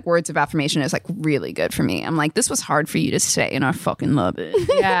is like words of affirmation is like really good for me. I'm like, this was hard for you to say and I fucking love it.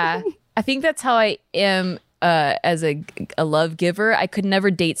 Yeah. I think that's how I am. As a love giver, I could never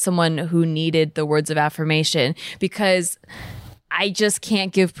date someone who needed the words of affirmation because I just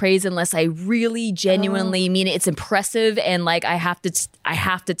can't give praise unless I really genuinely mean it. It's impressive and like I have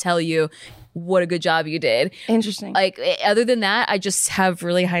to tell you what a good job you did. Interesting. Like other than that, I just have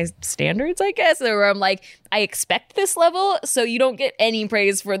really high standards, I guess, where I'm like, I expect this level, so you don't get any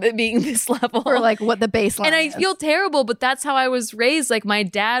praise for being this level. Or like what the baseline And I is. feel terrible, but that's how I was raised. Like my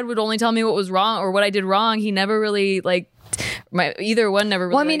dad would only tell me what was wrong or what I did wrong. He never really like either one never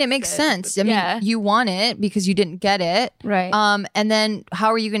really Well, I mean, it liked makes sense. I mean, Yeah. you want it because you didn't get it. Right. And then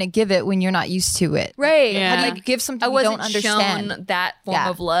how are you going to give it when you're not used to it? Right. Yeah. How do you give something I you wasn't don't understand? shown that form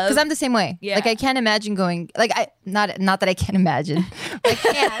of love. Because I'm the same way. Yeah. Like I can't imagine going like I not that I can't imagine. I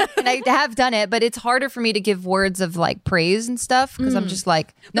can and I have done it, but it's harder for me to give words of like praise and stuff because I'm just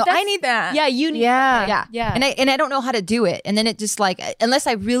like, no, I need that. Yeah, you need Yeah. Yeah. Yeah. And I don't know how to do it. And then it just like unless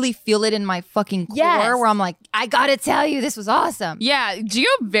I really feel it in my fucking core Yes. where I'm like, I gotta tell you this was awesome. Yeah, Gio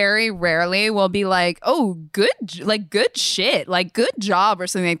very rarely will be like, "Oh, good shit, like good job" or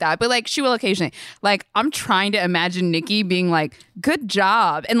something like that. But like she will occasionally. Like I'm trying to imagine Nikki being like, "Good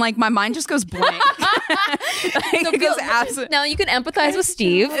job," and like my mind just goes blank. Like, it goes absolutely Now you can empathize with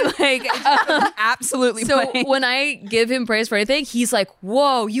Steve. like absolutely. So blank. when I give him praise for anything, he's like,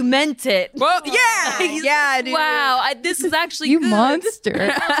 "Whoa, you meant it." well, yeah, He's yeah, like, dude. wow, this is actually You good.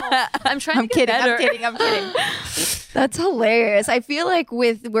 monster. I'm trying I'm to get kidding. better. I'm kidding. That's hilarious. I feel like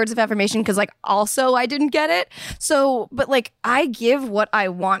with words of affirmation, because like also I didn't get it. So, but like I give what I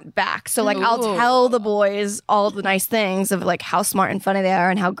want back. So like I'll tell the boys all the nice things of like how smart and funny they are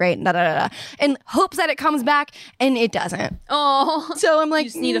and how great and da da da, da and hopes that it comes back and it doesn't. Oh, So I'm like, you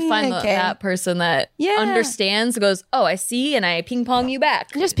just need to find okay. that person that Yeah. understands, goes, "Oh, I see," and I ping pong you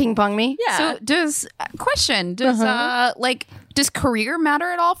back. Just ping pong me. Yeah. So does does career matter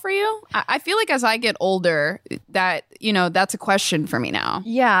at all for you? I feel like as I get older, that that's a question for me now.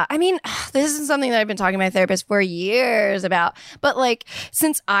 Yeah, I mean, this is something that I've been talking to my therapist for years about. But like,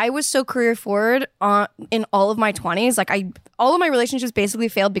 since I was so career forward in all of my 20s, like all of my relationships basically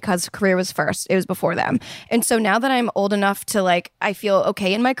failed because career was first. It was before them. And so now that I'm old enough to like, I feel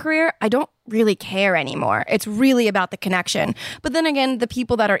okay in my career, I don't really care anymore. It's really about the connection. But then again, the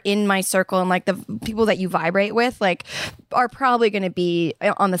people that are in my circle and like the people that you vibrate with, like, are probably going to be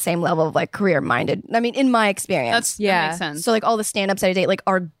on the same level of like career minded. I mean, in my experience. That makes sense. So like all the stand-ups that I date like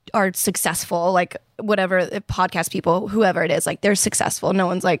are successful, like whatever podcast people, whoever it is, like they're successful. No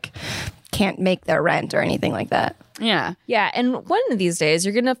one's like can't make their rent or anything like that. Yeah. Yeah, and one of these days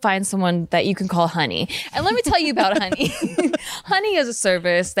you're gonna find someone that you can call Honey. And let me tell you about Honey. Honey is a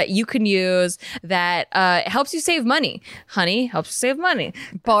service that you can use that helps you save money. Honey helps you save money.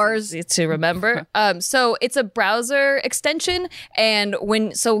 Bars to remember. So it's a browser extension, and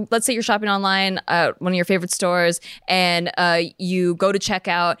let's say you're shopping online at one of your favorite stores, and you go to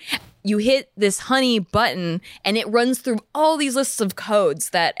checkout. You hit this Honey button and it runs through all these lists of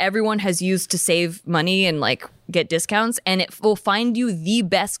codes that everyone has used to save money and like get discounts, and it will find you the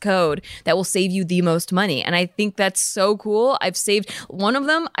best code that will save you the most money. And I think that's so cool. I saved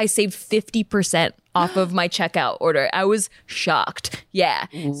 50% off of my checkout order. I was shocked. Yeah.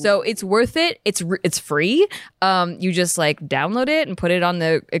 So it's worth it. It's free. You just like download it and put it on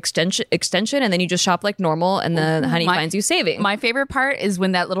the extension, and then you just shop like normal, and then Honey finds you saving. My favorite part is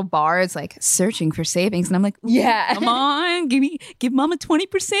when that little bar is like searching for savings, and I'm like, Yeah. come on, give mama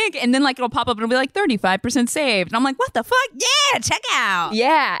 20%, and then like it'll pop up and it'll be like 35% saved, and I'm like, what the fuck? Yeah, check out.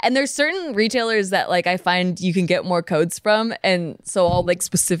 Yeah, and there's certain retailers that like I find you can get more codes from, and so I'll like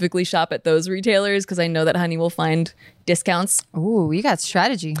specifically shop at those retailers because I know that Honey will find discounts. Ooh, you got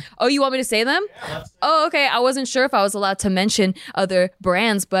strategy. Oh, you want me to say them? Oh, okay. I wasn't sure if I was allowed to mention other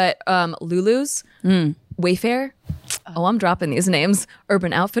brands, but Lulu's, Wayfair. Oh, I'm dropping these names.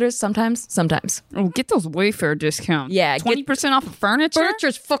 Urban Outfitters, sometimes. Oh, get those Wayfair discounts. Yeah, 20% off of furniture.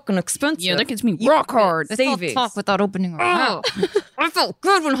 Furniture's fucking expensive. Yeah, that gets me rock hard. Let's all Savings. talk without opening our mouth. I felt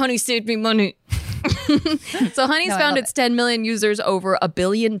good when Honey saved me money. So Honey's No, I found love its 10 million users over $1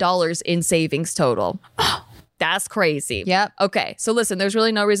 billion in savings total. That's crazy. Yep. Okay, so listen, there's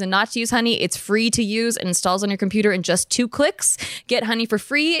really no reason not to use Honey. It's free to use and installs on your computer in just 2 clicks. Get Honey for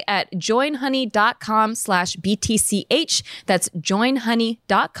free at joinhoney.com/BTCH. That's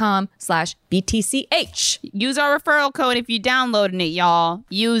joinhoney.com/BTCH. Use our referral code if you're downloading it, y'all.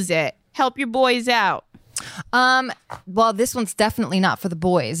 Use it. Help your boys out. Well, this one's definitely not for the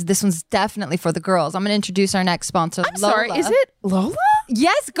boys. This one's definitely for the girls. I'm going to introduce our next sponsor. I'm sorry, is it Lola?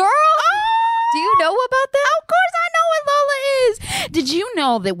 Yes, girl. Do you know about that? Of course I know what Lola is. Did you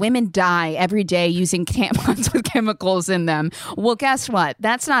know that women die every day using tampons with chemicals in them? Well, guess what?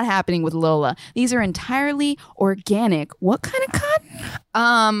 That's not happening with Lola. These are entirely organic. What kind of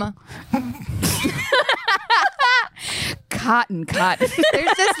cotton? Cotton.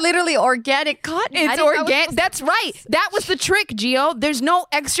 There's just literally organic cotton. It's organic. That's right. That was the trick, Gio. There's no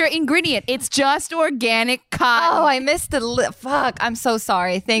extra ingredient. It's just organic cotton. Oh, I missed the fuck. I'm so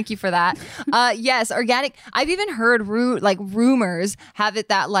sorry. Thank you for that. Yes, organic. I've even heard rumors have it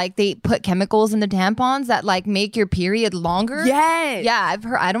that like they put chemicals in the tampons that like make your period longer. Yes. Yeah, I've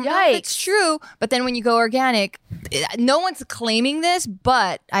heard. I don't know if it's true, but then when you go organic, no one's claiming this,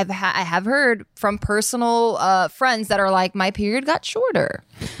 but I have heard from personal friends that are like, my period got shorter.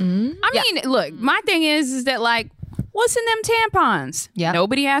 I mean, look, my thing is that like, what's in them tampons? Yeah.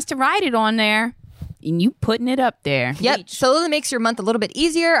 Nobody has to write it on there. And you putting it up there. Yep. So it makes your month a little bit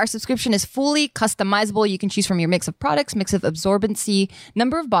easier. Our subscription is fully customizable. You can choose from your mix of products, mix of absorbency,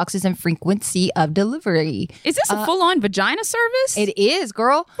 number of boxes, and frequency of delivery. Is this a full-on vagina service? It is,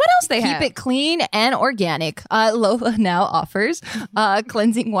 girl. What else they have? Keep it clean and organic. Lola now offers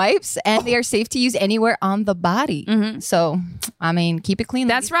cleansing wipes, and they are safe to use anywhere on the body. So, I mean, keep it clean.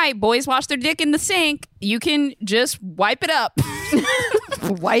 That's right. Boys wash their dick in the sink. You can just wipe it up.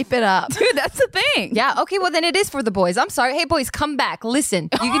 Wipe it up. Dude, that's the thing. Yeah. Okay. Well, then it is for the boys. I'm sorry. Hey, boys, come back. Listen,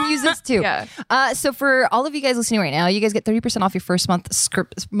 you can use this too. Yeah. So for all of you guys listening right now, you guys get 30% off your first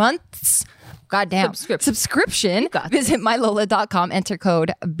month's. Goddamn. Subscription. Visit mylola.com. Enter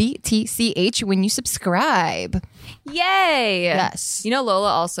code BTCH when you subscribe. Yay! Yes. You know, Lola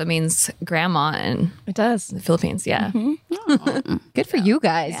also means grandma in It does. the Philippines. Yeah. Good for you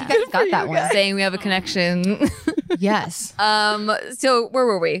guys. You guys got that one. Saying we have a connection. Yes. So where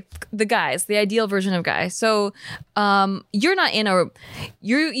were we? The guys, the ideal version of guy. So you're not in a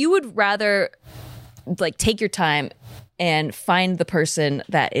you would rather like take your time and find the person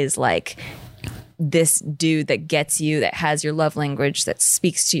that is like this dude that gets you, that has your love language, that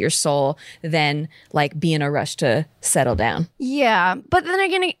speaks to your soul, than like be in a rush to settle down. Yeah. But then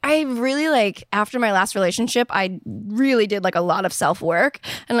again, I really like, after my last relationship, I really did like a lot of self-work,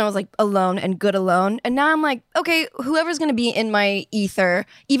 and I was like alone and good alone. And now I'm like, okay, whoever's going to be in my ether,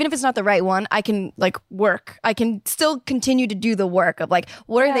 even if it's not the right one, I can like work. I can still continue to do the work of like,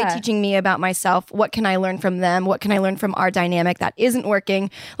 what are they teaching me about myself? What can I learn from them? What can I learn from our dynamic that isn't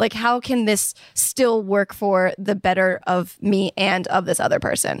working? Like, how can this still work for the better of me and of this other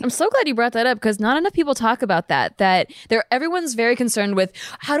person? I'm so glad you brought that up, because not enough people talk about that everyone's very concerned with,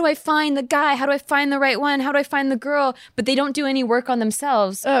 how do I find the guy? How do I find the right one? How do I find the girl? But they don't do any work on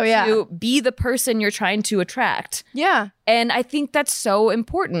themselves to be the person you're trying to attract. Yeah. And I think that's so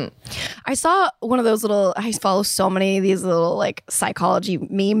important. I saw one of those little, I follow so many of these little like psychology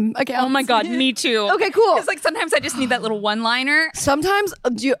meme accounts. Oh my God, me too. Okay, cool. Because like sometimes I just need that little one-liner. Sometimes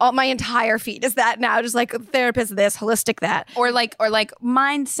my entire feed is that now, just like therapist this, holistic that. Or like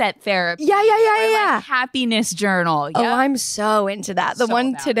mindset therapy. Yeah. Like happiness journal. Oh, Yeah. I'm so into that. The So one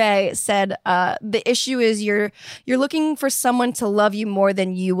about today said, the issue is you're looking for someone to love you more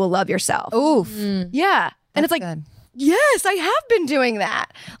than you will love yourself. Oof. Yeah. And it's like, Good. yes, I have been doing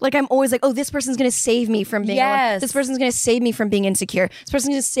that. Like, I'm always like, oh, this person's going to save me from being alone. Yes. This person's going to save me from being insecure. This person's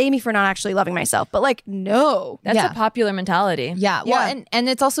going to save me for not actually loving myself. But like, no. That's Yeah. a popular mentality. Yeah. Well, and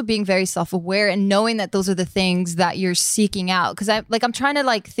it's also being very self-aware and knowing that those are the things that you're seeking out. Cause I'm trying to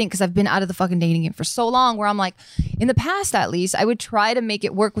like think, cause I've been out of the fucking dating game for so long, where I'm like, in the past, at least I would try to make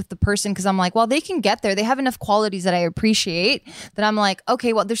it work with the person. Cause I'm like, well, they can get there. They have enough qualities that I appreciate, that I'm like,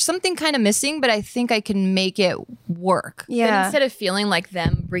 okay, well, there's something kind of missing, but I think I can make it work. But Yeah. instead of feeling like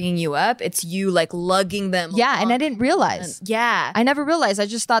them bringing you up, it's you like lugging them. Yeah. along. And I didn't realize. Yeah. I never realized. I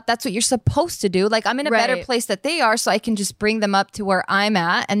just thought that's what you're supposed to do. Like, I'm in a better Right. place that they are, so I can just bring them up to where I'm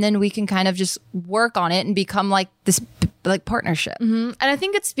at, and then we can kind of just work on it and become like this like partnership. And I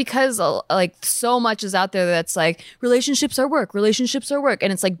think it's because like so much is out there that's like relationships are work,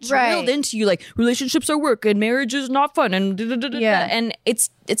 and it's like drilled Right. into you like relationships are work and marriage is not fun and Yeah. and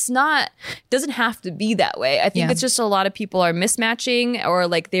it's not, doesn't have to be that way. I think Yeah. it's just a lot of people are mismatching, or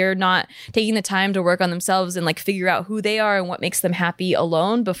like they're not taking the time to work on themselves and like figure out who they are and what makes them happy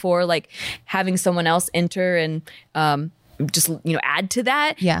alone before like having someone else enter and just add to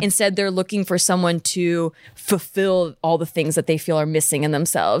that. Yeah. Instead, they're looking for someone to fulfill all the things that they feel are missing in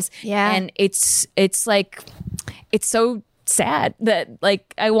themselves. Yeah. And it's like, it's so sad that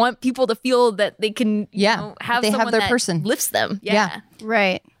like I want people to feel that they can have they have someone their that person. lifts them. Yeah.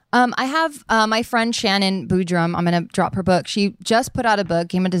 Right. I have my friend Shannon Boudrum. I'm going to drop her book. She just put out a book,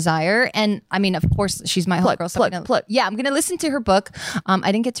 Game of Desire. And I mean, of course, she's my homegirl. So yeah, I'm going to listen to her book.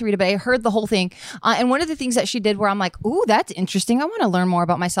 I didn't get to read it, but I heard the whole thing. And one of the things that she did where I'm like, ooh, that's interesting. I want to learn more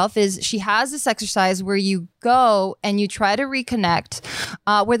about myself, is she has this exercise where you go and you try to reconnect,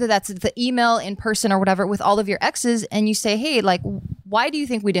 whether that's the email, in person, or whatever, with all of your exes. And you say, hey, like, why do you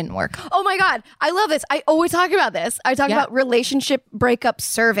think we didn't work? Oh my God. I love this. I always talk about this. I talk about relationship breakup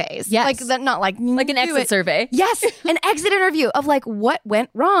surveys. Yes. Like that, not like Like an exit survey. Yes. An exit interview of like what went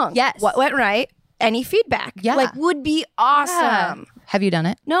wrong. Yes. What went right. Any feedback. Yeah. Like would be awesome. Have you done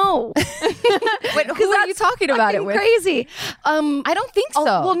it? No. Wait, who are you talking about it with? Crazy. I don't think so.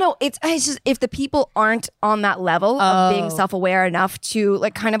 Well, no, it's just if the people aren't on that level of being self-aware enough to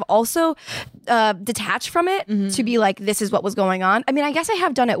like kind of also detach from it to be like, this is what was going on. I mean, I guess I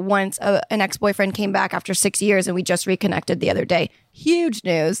have done it once. An ex-boyfriend came back after 6 years and we just reconnected the other day. Huge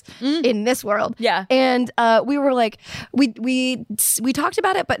news in this world. Yeah. And we were like, we talked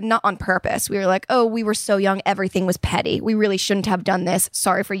about it, but not on purpose. We were like, oh, we were so young. Everything was petty. We really shouldn't have done this.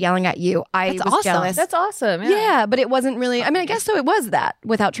 Sorry for yelling at you. I was awesome. jealous. That's awesome. Yeah, but it wasn't really. I mean, I guess so. It was that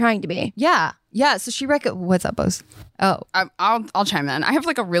without trying to be. Yeah. So she what's up, Bose? Oh, I'll chime in. I have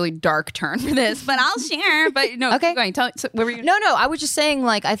like a really dark turn for this, but I'll share. But no, Okay. keep going. Tell. So what were you? no. I was just saying,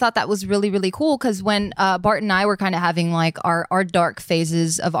 like, I thought that was really, really cool because when Bart and I were kind of having like our dark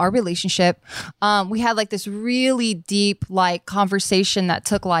phases of our relationship, we had like this really deep like conversation that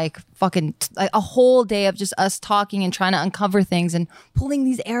took like fucking like a whole day of just us talking and trying to uncover things and pulling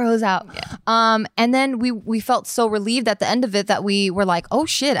these arrows out. And then we felt so relieved at the end of it that we were like, oh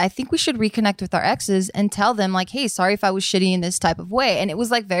shit, I think we should reconnect with our exes and tell them like, hey, sorry if I was shitty in this type of way. And it was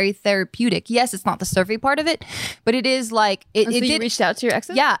like very therapeutic. Yes, it's not the survey part of it, but it is like it So you did. reached out to your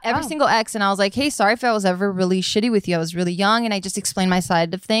exes? Yeah, every single ex. And I was like, hey, sorry if I was ever really shitty with you. I was really young and I just explained my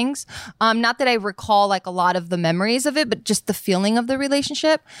side of things. Not that I recall like a lot of the memories of it, but just the feeling of the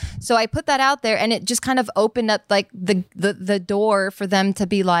relationship. So I put that out there and it just kind of opened up like the door for them to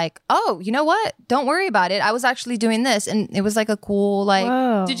be like, oh, you know what? Don't worry about it. I was actually doing this. And it was like a cool,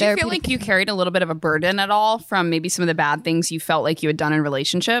 like, Did you feel like you carried a little bit of a burden at all from maybe some of the bad things you felt like you had done in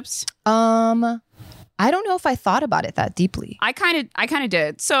relationships? I don't know if I thought about it that deeply. I kind of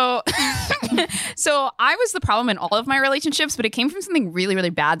did. So, so I was the problem in all of my relationships, but it came from something really,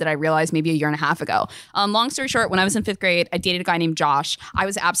 really bad that I realized maybe a year and a half ago. Long story short, when I was in 5th grade, I dated a guy named Josh. I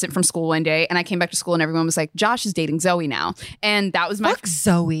was absent from school one day and I came back to school and everyone was like, Josh is dating Zoe now. And that was my... Fuck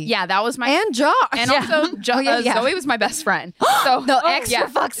Zoe. Yeah, that was my... And Josh. And also, Zoe was my best friend. So No, extra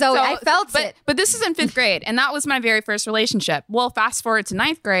fuck Zoe. I felt it. But this is in 5th grade, and that was my very first relationship. Well, fast forward to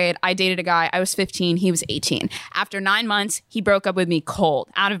 9th grade, I dated a guy. I was 15. He was 18. After 9 months, he broke up with me cold,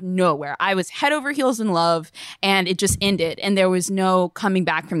 out of nowhere. I was head over heels in love, and it just ended, and there was no coming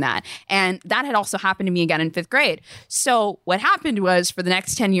back from that. And that had also happened to me again in 5th grade. So what happened was, for the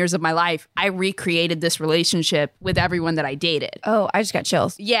next 10 years of my life, I recreated this relationship with everyone that I dated. Oh, I just got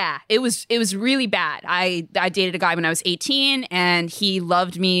chills. Yeah, it was really bad. I dated a guy when I was 18 and he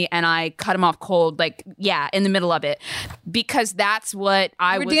loved me and I cut him off cold, like, yeah, in the middle of it. Because that's what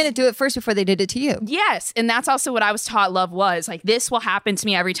I We're was... going to do it first before they did it to you. Yes, and that's also what I was taught love was. Like, this will happen to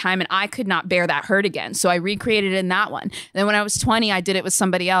me every time and I could not bear that hurt again. So I recreated it in that one. Then when I was 20, I did it with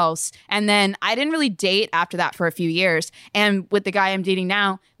somebody else. And then I didn't really date after that for a few years. And with the guy I'm dating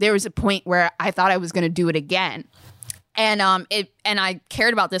now, there was a point where I thought I was going to do it again. And I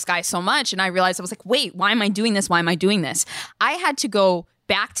cared about this guy so much, and I realized I was like, wait, why am I doing this? Why am I doing this? I had to go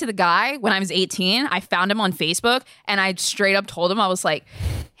back to the guy when I was 18. I found him on Facebook, and I straight up told him, I was like,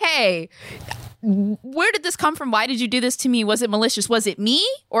 hey, where did this come from? Why did you do this to me? Was it malicious? Was it me?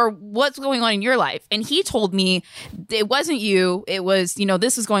 Or what's going on in your life? And he told me it wasn't you. It was,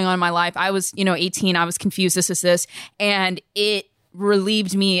 this was going on in my life. I was, 18. I was confused. This. And it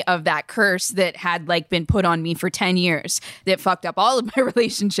relieved me of that curse that had like been put on me for 10 years that fucked up all of my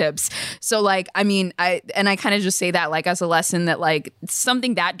relationships. So like, I mean, I kind of just say that like as a lesson that like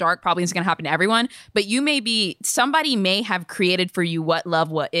something that dark probably isn't going to happen to everyone, but somebody may have created for you what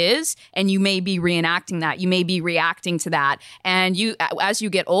love is, and you may be reenacting that. You may be reacting to that. And as you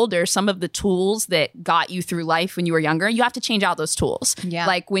get older, some of the tools that got you through life when you were younger, you have to change out those tools. Yeah.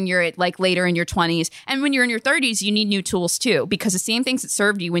 Like when you're at like later in your 20s and when you're in your 30s, you need new tools too, because the same things that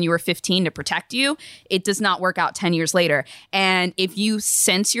served you when you were 15 to protect you, it does not work out 10 years later. And if you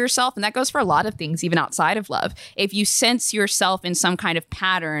sense yourself, and that goes for a lot of things, even outside of love, if you sense yourself in some kind of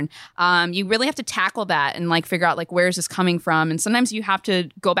pattern, you really have to tackle that and like figure out like, where is this coming from? And sometimes you have to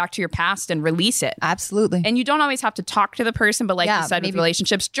go back to your past and release it. Absolutely. And you don't always have to talk to the person, but like you said, with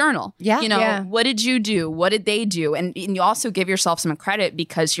relationships, journal. Yeah. What did you do? What did they do? And you also give yourself some credit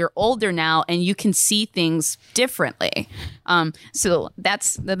because you're older now and you can see things differently. So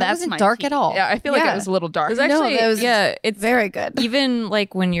that's wasn't my dark key. at all. Yeah, I feel like it was a little dark. It's actually, that was it's very good. Even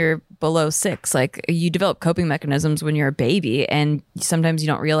like when you're below 6, like you develop coping mechanisms when you're a baby, and sometimes you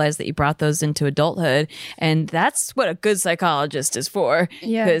don't realize that you brought those into adulthood. And that's what a good psychologist is for,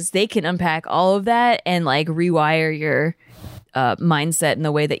 because they can unpack all of that and like rewire your mindset and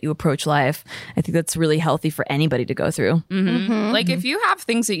the way that you approach life. I think that's really healthy for anybody to go through. Like if you have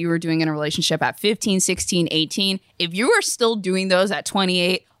things that you were doing in a relationship at 15, 16, 18, if you are still doing those at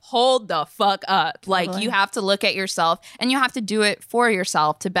 28, hold the fuck up. Like, you have to look at yourself, and you have to do it for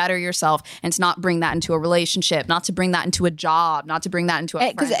yourself, to better yourself, and to not bring that into a relationship, not to bring that into a job, not to bring that into a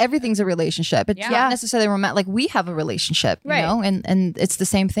Because friend. everything's a relationship. It's not necessarily romantic. Like we have a relationship, you know, and it's the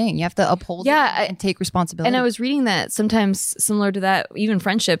same thing. You have to uphold it and take responsibility. And I was reading that sometimes similar to that, even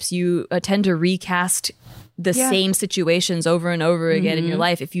friendships, you tend to recast the same situations over and over again in your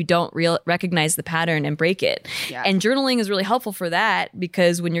life if you don't recognize the pattern and break it. And journaling is really helpful for that,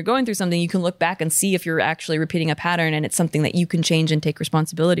 because when you're going through something, you can look back and see if you're actually repeating a pattern, and it's something that you can change and take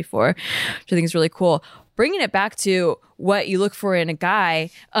responsibility for, which I think is really cool. Bringing it back to what you look for in a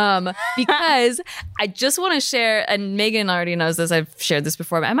guy, because I just want to share, and Megan already knows this, I've shared this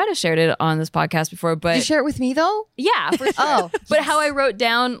before, but I might have shared it on this podcast before, but Did you share it with me though? yeah, for sure. But how I wrote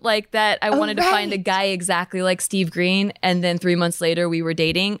down like that I wanted to find a right. guy exactly like Steve Green, and then 3 months later we were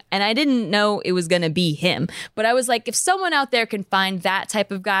dating, and I didn't know it was going to be him. But I was like, if someone out there can find that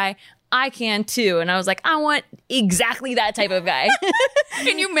type of guy, I can too. And I was like, I want exactly that type of guy.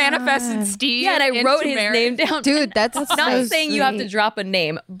 And you manifested Steve. Yeah, and I into wrote his marriage. name down. Dude, that's Not so saying you have to sweet. drop a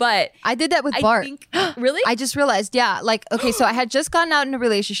name, but I did that with I Bart. think really. I just realized, like, okay, so I had just gotten out in a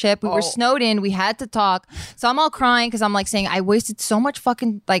relationship. We were snowed in. We had to talk. So I'm all crying because I'm like saying I wasted so much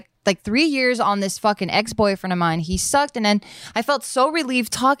fucking like 3 years on this fucking ex-boyfriend of mine. He sucked. And then I felt so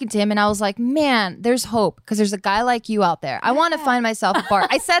relieved talking to him. And I was like, man, there's hope because there's a guy like you out there. I want to find myself a Bart.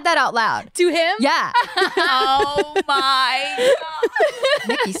 I said that out loud. to him? Yeah. Oh my God.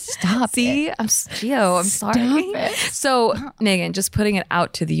 Nikki, stop. See, I'm Gio. I'm sorry. So, Megan, just putting it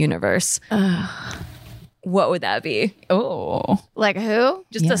out to the universe. What would that be? Oh. Like who?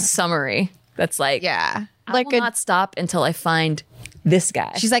 Just a summary. That's like, Yeah. I Like will a- not stop until I find this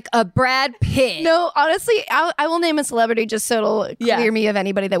guy. She's like a Brad Pitt. No, honestly, I will name a celebrity just so it'll clear me of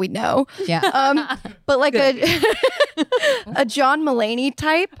anybody that we know. Yeah. But like a John Mulaney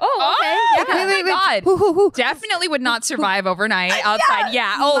type. oh, okay. Oh my God. Who? Definitely would not survive overnight outside.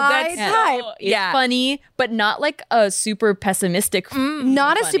 Yeah. Oh, my that's type. It's funny, but not like a super pessimistic.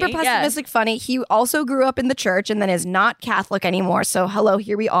 Not a super funny. pessimistic funny. He also grew up in the church and then is not Catholic anymore. So hello,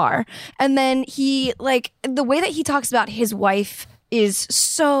 here we are. And then he like the way that he talks about his wife is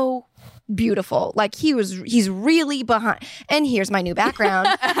so beautiful. Like he's really behind. And here's my new background.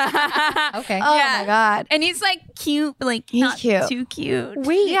 Okay. Oh my God. And he's like cute, but like He's not cute. too cute.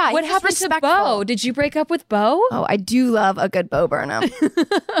 Wait, Yeah, what he's happened to respectful. Bo? Did you break up with Bo? Oh, I do love a good Bo Burnham.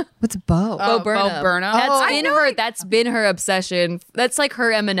 What's Bo? Oh, Bo Burnham. Bo Burnham. That's been her obsession. That's like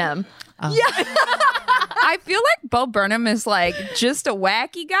her Eminem. I feel like Bo Burnham is like just a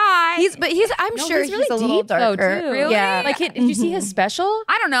wacky guy. I'm sure he's a little darker. Really? Yeah. Like, did you see his special?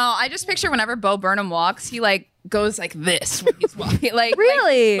 I don't know. I just picture whenever Bo Burnham walks, he like goes like this when he's walking. Like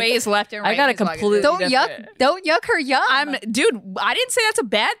Really? ways left and right. I got a when he's walking. completely Don't yuck her yum. Dude, I didn't say that's a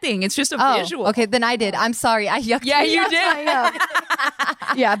bad thing. It's just a visual. Okay, then I did. I'm sorry. I yucked. Yeah, you I did.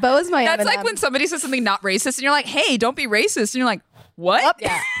 know. Yeah, Bo is my That's Eminem. like when somebody says something not racist and you're like, hey, don't be racist. And you're like, what?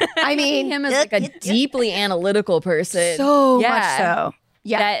 Yeah. I mean, Him as like a deeply analytical person. so Yeah. much so.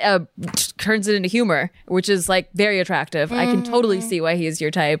 Yeah. That turns it into humor, which is like very attractive. I can totally see why he's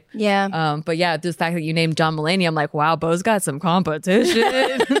your type. Yeah. But yeah, the fact that you named John Mulaney, I'm like, wow, Bo's got some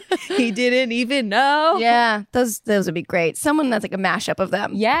competition. He didn't even know. Yeah. Those would be great. Someone that's like a mashup of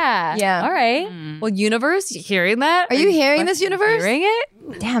them. Yeah. Yeah. All right. Well, universe, you hearing that? Are you hearing this, universe? Hearing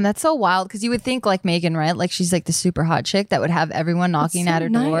it? Damn, that's so wild. Because you would think like Megan, right? Like she's like the super hot chick that would have everyone knocking so at her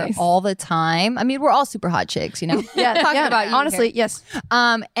door nice. all the time. I mean, we're all super hot chicks, you know? Yeah. Talking yeah. about you honestly, here. yes.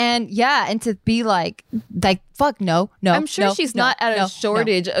 And to be like fuck no. I'm sure no, she's no, not at no, a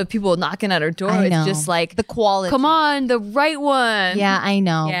shortage of people knocking at her door. I know. It's just like, the quality. come on, the right one. Yeah, I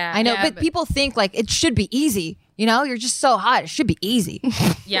know. Yeah. I know. Yeah, but people think like it should be easy. You know, you're just so hot. It should be easy.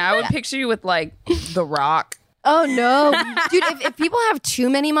 Yeah, I would picture you with like The Rock. Oh no, dude! If people have too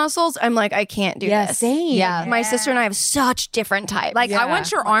many muscles, I'm like, I can't do this. same. Yeah. My sister and I have such different types. Like, I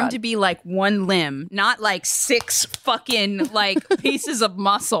want your arm to be like one limb, not like 6 fucking like pieces of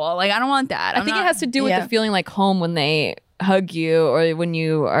muscle. Like, I don't want that. I think it has to do with Yeah. the feeling like home when they hug you or when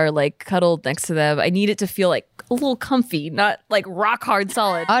you are like cuddled next to them. I need it to feel like a little comfy, not like rock hard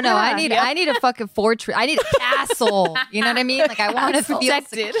solid. Oh no, I need a fucking fortress. I need a castle. You know what I mean? Like I want to feel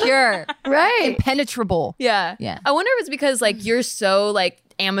Protected. secure, right. impenetrable. Yeah. Yeah. I wonder if it's because like you're so like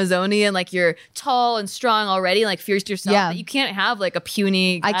Amazonian, like you're tall and strong already, like fierce to yourself. Yeah. But you can't have like a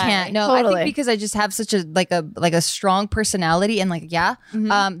puny guy. I can't. No, I Totally. think because I just have such a a strong personality and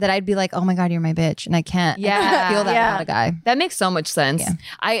that I'd be like, oh my God, you're my bitch. And I can't feel that Yeah. about a guy. That makes so much sense.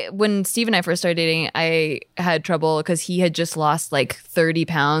 When Steve and I first started dating, I had trouble because he had just lost like 30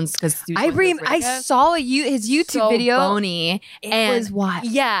 pounds because I saw his YouTube video. bony. It was wild.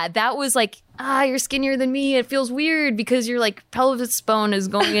 Yeah, that was like, you're skinnier than me. It feels weird because your like pelvis bone is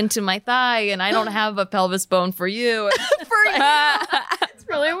going into my thigh and I don't have a pelvis bone for you. It's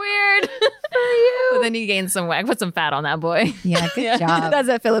really weird. For you. But then he gained some weight. I put some fat on that boy. Yeah, good job. That's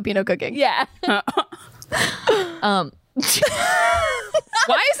that Filipino cooking. Yeah.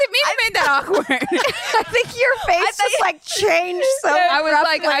 Why is it me who made that awkward? I think your face just like changed so I was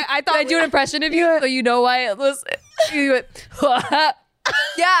like, I thought Did I do an impression of you so you know why it was? You went,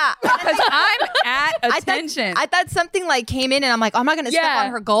 Yeah. because I'm at attention. I thought something like came in and I'm like, I'm not going to step Yeah,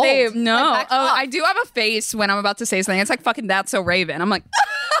 on her gold. same. no, Like, back off. I do have a face when I'm about to say something. It's like fucking That's So Raven. I'm like,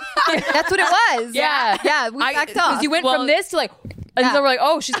 That's what it was. Yeah. Yeah. We backed off. Because you went from this to like, and Yeah. then we're like,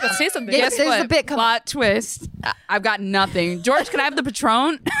 oh, she's gonna say something. Yeah, guess there's what? a bit coming. Plot twist. I've got nothing. George, can I have the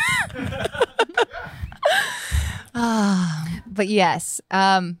Patron? But yes,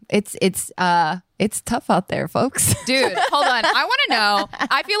 it's tough out there, folks. Dude, hold on. I want to know.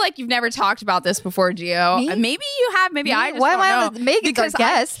 I feel like you've never talked about this before, Gio. Me? Maybe you have. Maybe I just Why don't am I know. with Megan's our because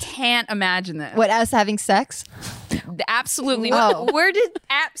guest? I can't imagine this. What, us having sex? Absolutely Oh. not. Where did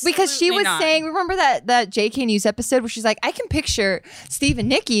Absolutely Because she was not. saying, remember that JK News episode where she's like, I can picture Steve and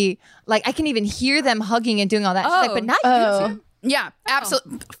Nikki, like I can even hear them hugging and doing all that. She's like, but not you two. Yeah,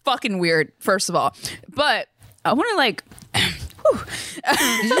 absolutely fucking weird, first of all. But I want to like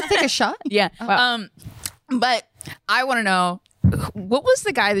Did you take a shot? yeah. But I want to know, what was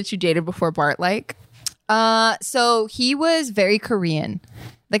the guy that you dated before Bart like? So he was very Korean,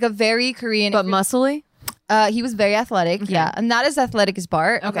 like a very Korean. but muscly? He was very athletic, yeah, and not as athletic as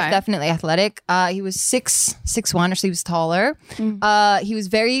Bart. Okay. But definitely athletic. He was 6'1", so he was taller. He was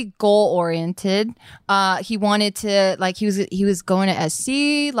very goal oriented. He wanted to he was going to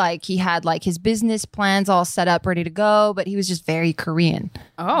SC. Like he had like his business plans all set up, ready to go. But he was just very Korean.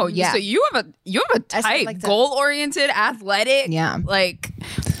 Oh, Yeah. So you have a type, like to- goal oriented, athletic. Yeah. like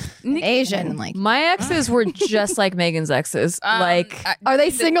Asian. And like My exes were just like Megan's exes. Are they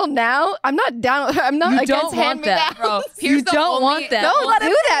single now? I'm not down. I'm not against don't want that, bro. You don't want that. Don't let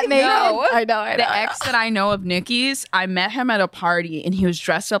do that, Megan. No. I know. The ex that I know of Nikki's, I met him at a party and he was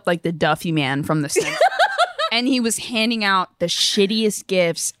dressed up like the Duffy Man from The Simpsons. And he was handing out the shittiest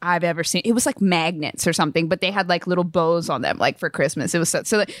gifts I've ever seen. It was like magnets or something, but they had like little bows on them, like for Christmas. It was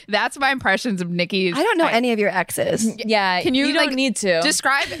so that's my impressions of Nikki's. I don't know any of your exes. Yeah, Can you, don't like, need to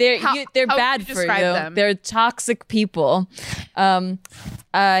describe They're how- they're how would bad you for you. describe them? They're toxic people. Him,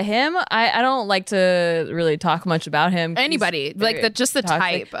 I don't like to really talk much about him. He's Anybody, like very just the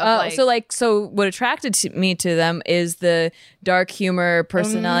toxic. type of So what attracted me to them is the dark humor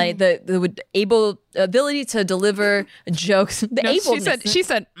personality, the ability to deliver jokes. The No, ableness. she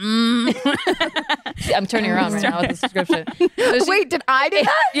said, I'm turning around right now with this description. Wait, did I do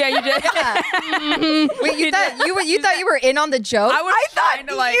that? yeah, you did. wait, you thought you were in on the joke? I thought trying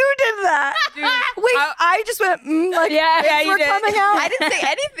to, like, you did that. Wait, I just went like yeah, you we're did. coming out. I didn't say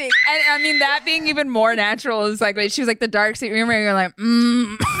anything. And I mean, that being even more natural is like, she was like the dark secret humor. You're like,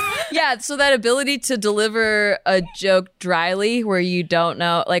 Yeah, so that ability to deliver a joke dryly where you don't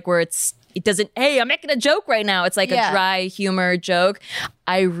know, like where it doesn't, hey, I'm making a joke right now. It's like Yeah. a dry humor joke.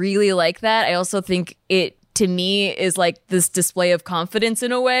 I really like that. I also think it, to me, is like this display of confidence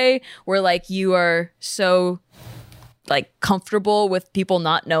in a way where like you are so like comfortable with people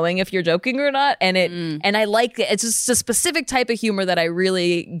not knowing if you're joking or not, and and I like it. It's just a specific type of humor that I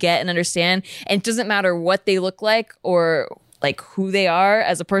really get and understand, and it doesn't matter what they look like or like who they are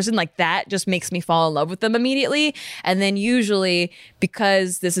as a person, like that just makes me fall in love with them immediately. And then usually,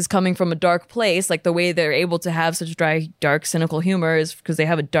 because this is coming from a dark place, like the way they're able to have such dry, dark, cynical humor is because they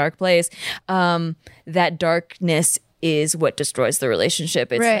have a dark place. That darkness is what destroys the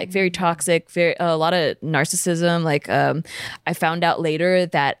relationship. It's Right. like very toxic, a lot of narcissism. Like I found out later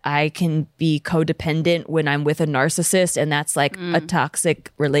that I can be codependent when I'm with a narcissist, and that's like a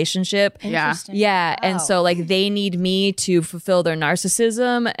toxic relationship. yeah. Yeah. And so like they need me to fulfill their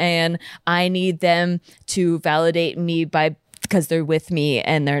narcissism, and I need them to validate me because they're with me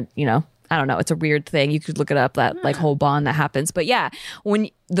and they're, I don't know. It's a weird thing. You could look it up, that like whole bond that happens. But yeah,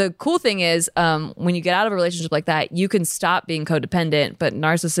 the cool thing is when you get out of a relationship like that, you can stop being codependent, but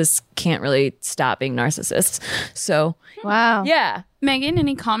narcissists can't really stop being narcissists. So Wow. yeah. Megan,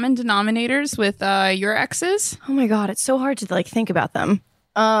 any common denominators with your exes? Oh my god, it's so hard to like think about them.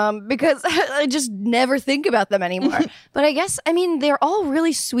 because I just never think about them anymore. But I guess, I mean, they're all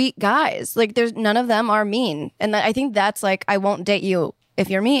really sweet guys. Like, there's none of them are mean. And I think that's like, I won't date you if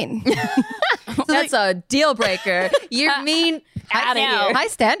you're mean. That's a deal breaker. You're mean. Out of here. High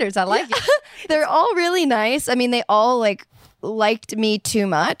standards. I like it. They're all really nice. I mean, they all like liked me too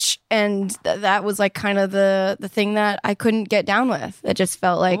much, and that was like kind of the thing that I couldn't get down with. It just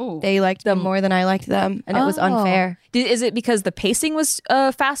felt like they liked them more than I liked them, and it was unfair. Is it because the pacing was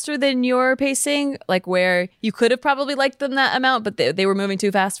faster than your pacing? Like where you could have probably liked them that amount, but they were moving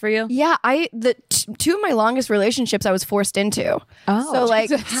too fast for you? Yeah, two of my longest relationships I was forced into. Oh, So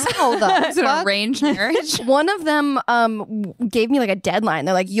like How the It's an fuck? arranged marriage. one of them gave me like a deadline.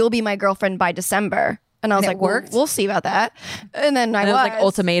 They're like, "You'll be my girlfriend by December." And I was And it like, well, worked? we'll see about that. And then I And it was like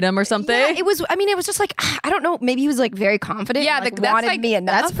ultimatum or something. Yeah, it was. I mean, it was just like, I don't know. Maybe he was like very confident. Yeah, and, like, that's wanted like- me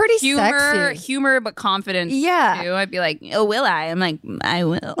enough. That's pretty Humor, sexy. but confidence. Yeah. too. I'd be like, oh, will I? I'm like, I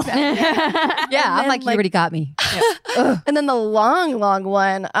will. Yeah, I'm then, like, you like- already got me. And then the long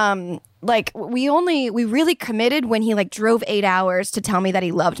one, like we really committed when he like drove 8 hours to tell me that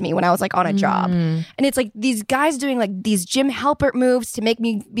he loved me when I was like on a job. And it's like these guys doing like these Jim Halpert moves to make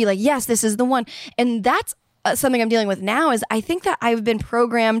me be like, yes, this is the one. And that's something I'm dealing with now is I think that I've been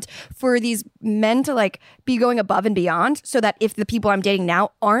programmed for these men to like be going above and beyond so that if the people I'm dating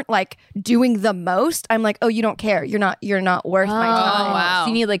now aren't like doing the most, I'm like, oh, you don't care. You're not worth my time. Oh, wow. So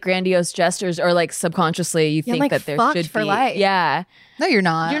you need like grandiose gestures, or like subconsciously you I'm, think like, that there fucked should for be. life. Yeah, No, you're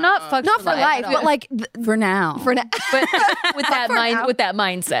not. you're not fucked Not for life, but like For now. for now. but with that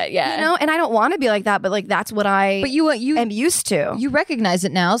mindset. Yeah, You know, and I don't want to be like that, but like that's what I But you am used to. you recognize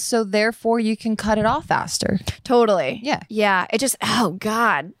it now, so therefore you can cut it off faster. Totally. Yeah. Yeah. It just, oh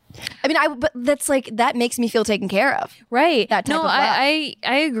God. I mean, but that's like, that makes me feel taken care of. right. That type no, of love. I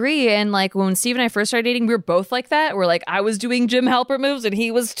agree. And like when Steve and I first started dating, we were both like that. We're like, I was doing Jim Halpert moves and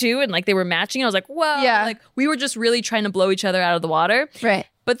he was too, and like they were matching. I was like, whoa. Yeah. Like we were just really trying to blow each other out of the water. Right.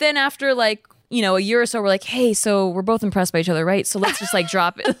 But then after like, you know, a year or so, we're like, hey, so we're both impressed by each other, right? So let's just like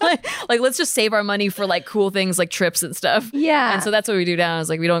drop it. like let's just save our money for like cool things like trips and stuff. Yeah. And so that's what we do now is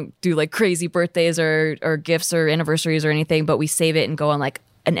like we don't do like crazy birthdays or gifts or anniversaries or anything, but we save it and go on like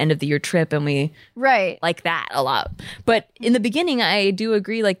an end of the year trip, and we Right. like that a lot. But in the beginning, I do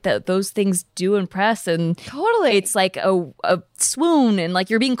agree like that those things do impress, and Totally. it's like a swoon, and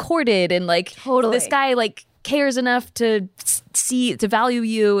like you're being courted, and like Totally. this guy like cares enough to value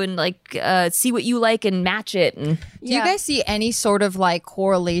you and like see what you like and match it. And Do you guys see any sort of like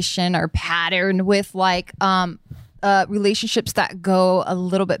correlation or pattern with like relationships that go a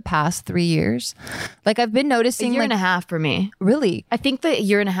little bit past 3 years? Like I've been a noticing year like and a half for me. really. I think the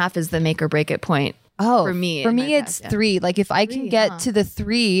year and a half is the make or break it point. Oh, for me, for in me, my it's past, yeah. 3. Like if I can get to the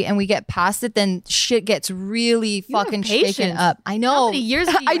 3 and we get past it, then shit gets really have fucking shaken patience. up. I know. How many years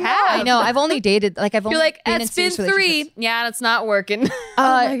do you have? I know. I've only dated like I've only You're like, been in it's been serious 3. relationships. Yeah, it's not working.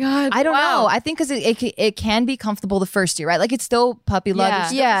 Oh my God. I don't Wow. know. I think because it can be comfortable the first year, right? Like it's still puppy love. Yeah. You're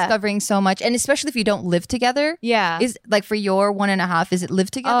still Yeah. discovering so much, and especially if you don't live together. Yeah. Is like for your 1.5, is it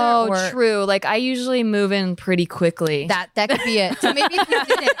live together? Oh, or true. Like I usually move in pretty quickly. That could be it. So maybe if you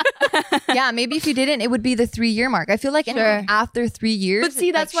didn't, yeah, maybe if you didn't, it would be the 3-year mark. I feel like after 3 years. But see,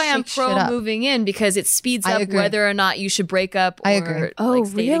 it, that's like, why I'm shakes shit pro up. moving in, because it speeds I up agree. whether or not you should break up. Or, I agree. Oh, like,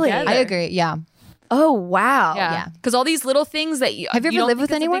 stay really? together. I agree. Yeah. Oh, wow. Yeah, Yeah. because all these little things that you Have you ever don't lived think with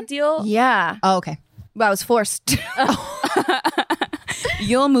is a anyone? Big deal. Yeah. Oh, okay. Well, I was forced.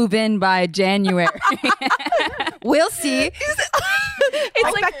 You'll move in by January. We'll see.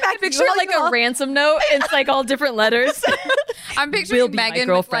 It's like I picture like a ransom note. It's like all different letters. I'm Will picturing be my Megan with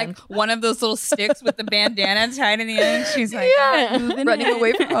girlfriend. like one of those little sticks with the bandana tied in the end. She's like, moving Running in.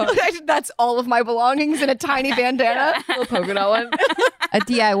 away from That's all of my belongings in a tiny bandana. Little polka dot one. A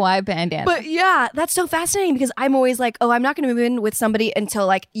DIY bandana. But yeah, that's so fascinating because I'm always like, oh, I'm not going to move in with somebody until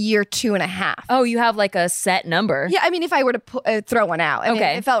like year 2.5. Oh, you have like a set number. Yeah, I mean, if I were to throw one out, I mean,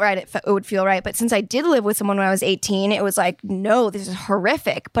 Okay. if it felt right, it would feel right. But since I did live with someone when I was 18, it was like, no, this is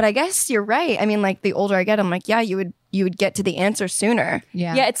horrific. But I guess you're right. I mean, like the older I get, I'm like, yeah, you would get to the answer sooner.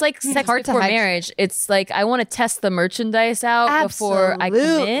 yeah. Yeah, it's like sex hard to before hide. marriage. It's like I want to test the merchandise out before I commit.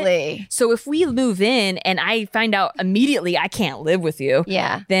 Absolutely. So if we move in and I find out immediately I can't live with you,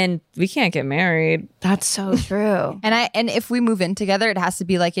 Yeah. then we can't get married. That's so true. And if we move in together, it has to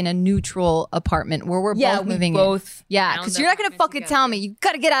be like in a neutral apartment where we're both we moving both in. Yeah, found because the you're not gonna apartment fucking tell me you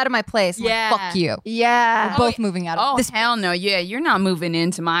gotta get out of my place. I'm like, Yeah. fuck you. Yeah. We're both moving out of Oh, this. hell no. Yeah, you're not moving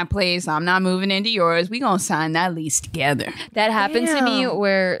into my place. I'm not moving into yours. We gonna sign that lease together. That happened to me Damn.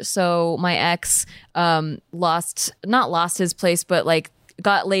 where so my ex not lost his place, but like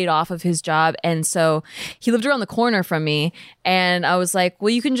got laid off of his job, and so he lived around the corner from me, and I was like, well,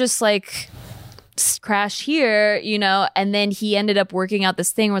 you can just like crash here, you know. And then he ended up working out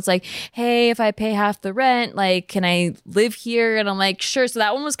this thing where it's like, hey, if I pay half the rent, like, can I live here? And I'm like, sure. So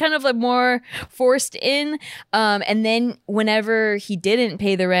that one was kind of like more forced in. And then whenever he didn't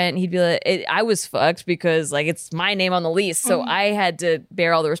pay the rent, he'd be like, I was fucked because like it's my name on the lease, so I had to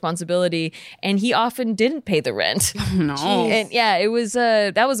bear all the responsibility, and he often didn't pay the rent. No. And yeah, it was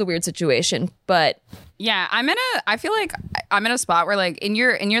that was a weird situation, but Yeah, I feel like I'm in a spot where like in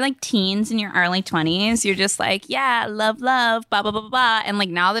your like teens, in your early 20s, you're just like, yeah, love, blah, blah, blah, blah. And like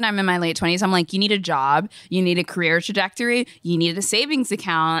now that I'm in my late 20s, I'm like, you need a job, you need a career trajectory, you need a savings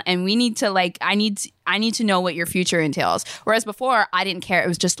account, and we need to like, I need to know what your future entails. Whereas before, I didn't care. It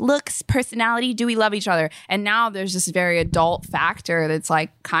was just looks, personality, do we love each other? And now there's this very adult factor that's like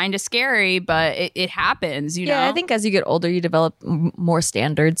kind of scary, but it happens, you know? yeah, I think as you get older, you develop more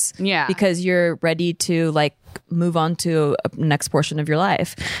standards. Yeah. Because you're ready to like move on to a next portion of your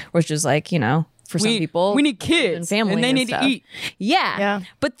life, which is like, you know, for some people, we need kids and family, and they need stuff. to eat. Yeah. Yeah.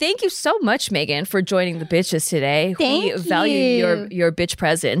 But thank you so much, Megan, for joining the bitches today. Thank we value you. your bitch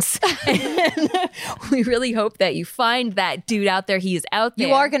presence. And we really hope that you find that dude out there. He is out there.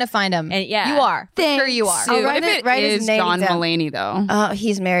 You are gonna find him. And yeah. You are. For sure you are. I'll Dude, write what it- if write it his is name John down. Mulaney though? Oh,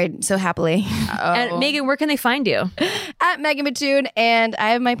 he's married so happily. And Megan, where can they find you? At Megan Mattoon, and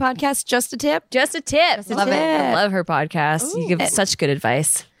I have my podcast, Just a Tip. Just a tip. Love it. tip. I love her podcast. You give such good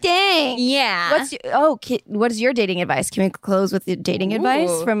advice. Dang. Yeah. What is your dating advice? Can we close with the dating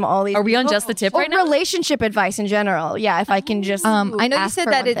advice from all these? Are we on people? Just the Tip Or right now? relationship advice in general? Yeah, if I can just. I know you ask said for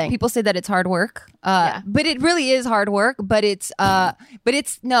that one thing. people say that it's hard work, but it really is hard work. But it's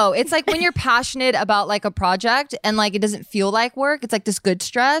it's like when you're passionate about like a project and like it doesn't feel like work. It's like this good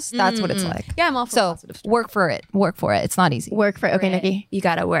stress. That's what it's like. Yeah, I'm all for So positive stuff. work for it. Work for it. It's not easy. work for. Okay, Nikki. You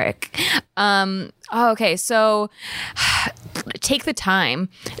gotta work. Okay, so take the time.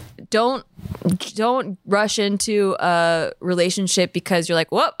 Don't rush into a relationship because you're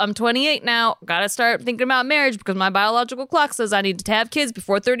like, well, I'm 28 now. Gotta start thinking about marriage because my biological clock says I need to have kids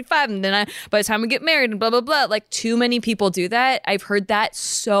before 35. And then by the time we get married and blah, blah, blah. Like too many people do that. I've heard that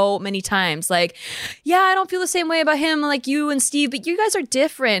so many times. Like, yeah, I don't feel the same way about him like you and Steve, but you guys are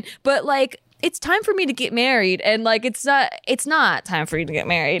different. But like, it's time for me to get married. And like, it's not time for you to get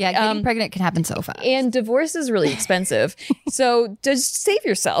married. Yeah, getting pregnant can happen so fast. And divorce is really expensive. So just save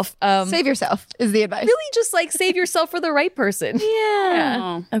yourself. Save yourself is the advice. Really just like save yourself for the right person.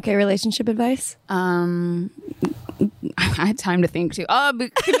 Yeah. Okay, relationship advice. I had time to think too.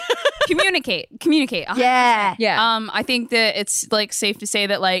 But communicate. Yeah. Yeah. I think that it's like safe to say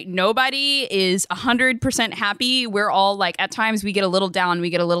that like nobody is 100% happy. We're all like at times we get a little down, we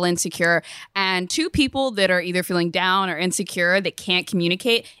get a little insecure, and two people that are either feeling down or insecure that can't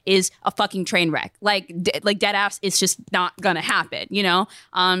communicate is a fucking train wreck. Like dead ass, it's just not gonna happen, you know.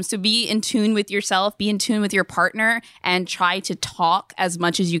 So be in tune with yourself, be in tune with your partner, and try to talk as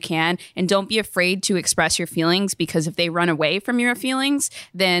much as you can, and don't be afraid to express your feelings because if they run away from your feelings,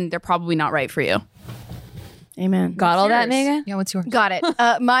 then they're probably not right for you. Amen. Got all that, Megan? Yeah, what's yours? Got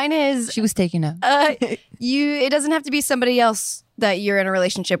it. Mine is She was taking notes. it doesn't have to be somebody else that you're in a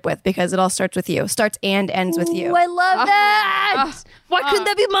relationship with because it all starts with you. Starts and ends with you. I love that. Why couldn't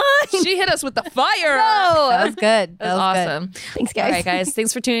that be mine? She hit us with the fire. That was good. That was awesome. Thanks, guys. All right, guys.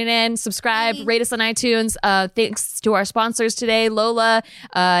 Thanks for tuning in. Subscribe, rate us on iTunes. Thanks to our sponsors today, Lola,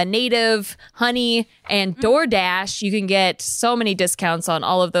 Native, Honey, and DoorDash. You can get so many discounts on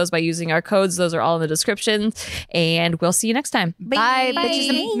all of those by using our codes. Those are all in the description. And we'll see you next time. Bye, bitches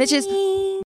and bitches.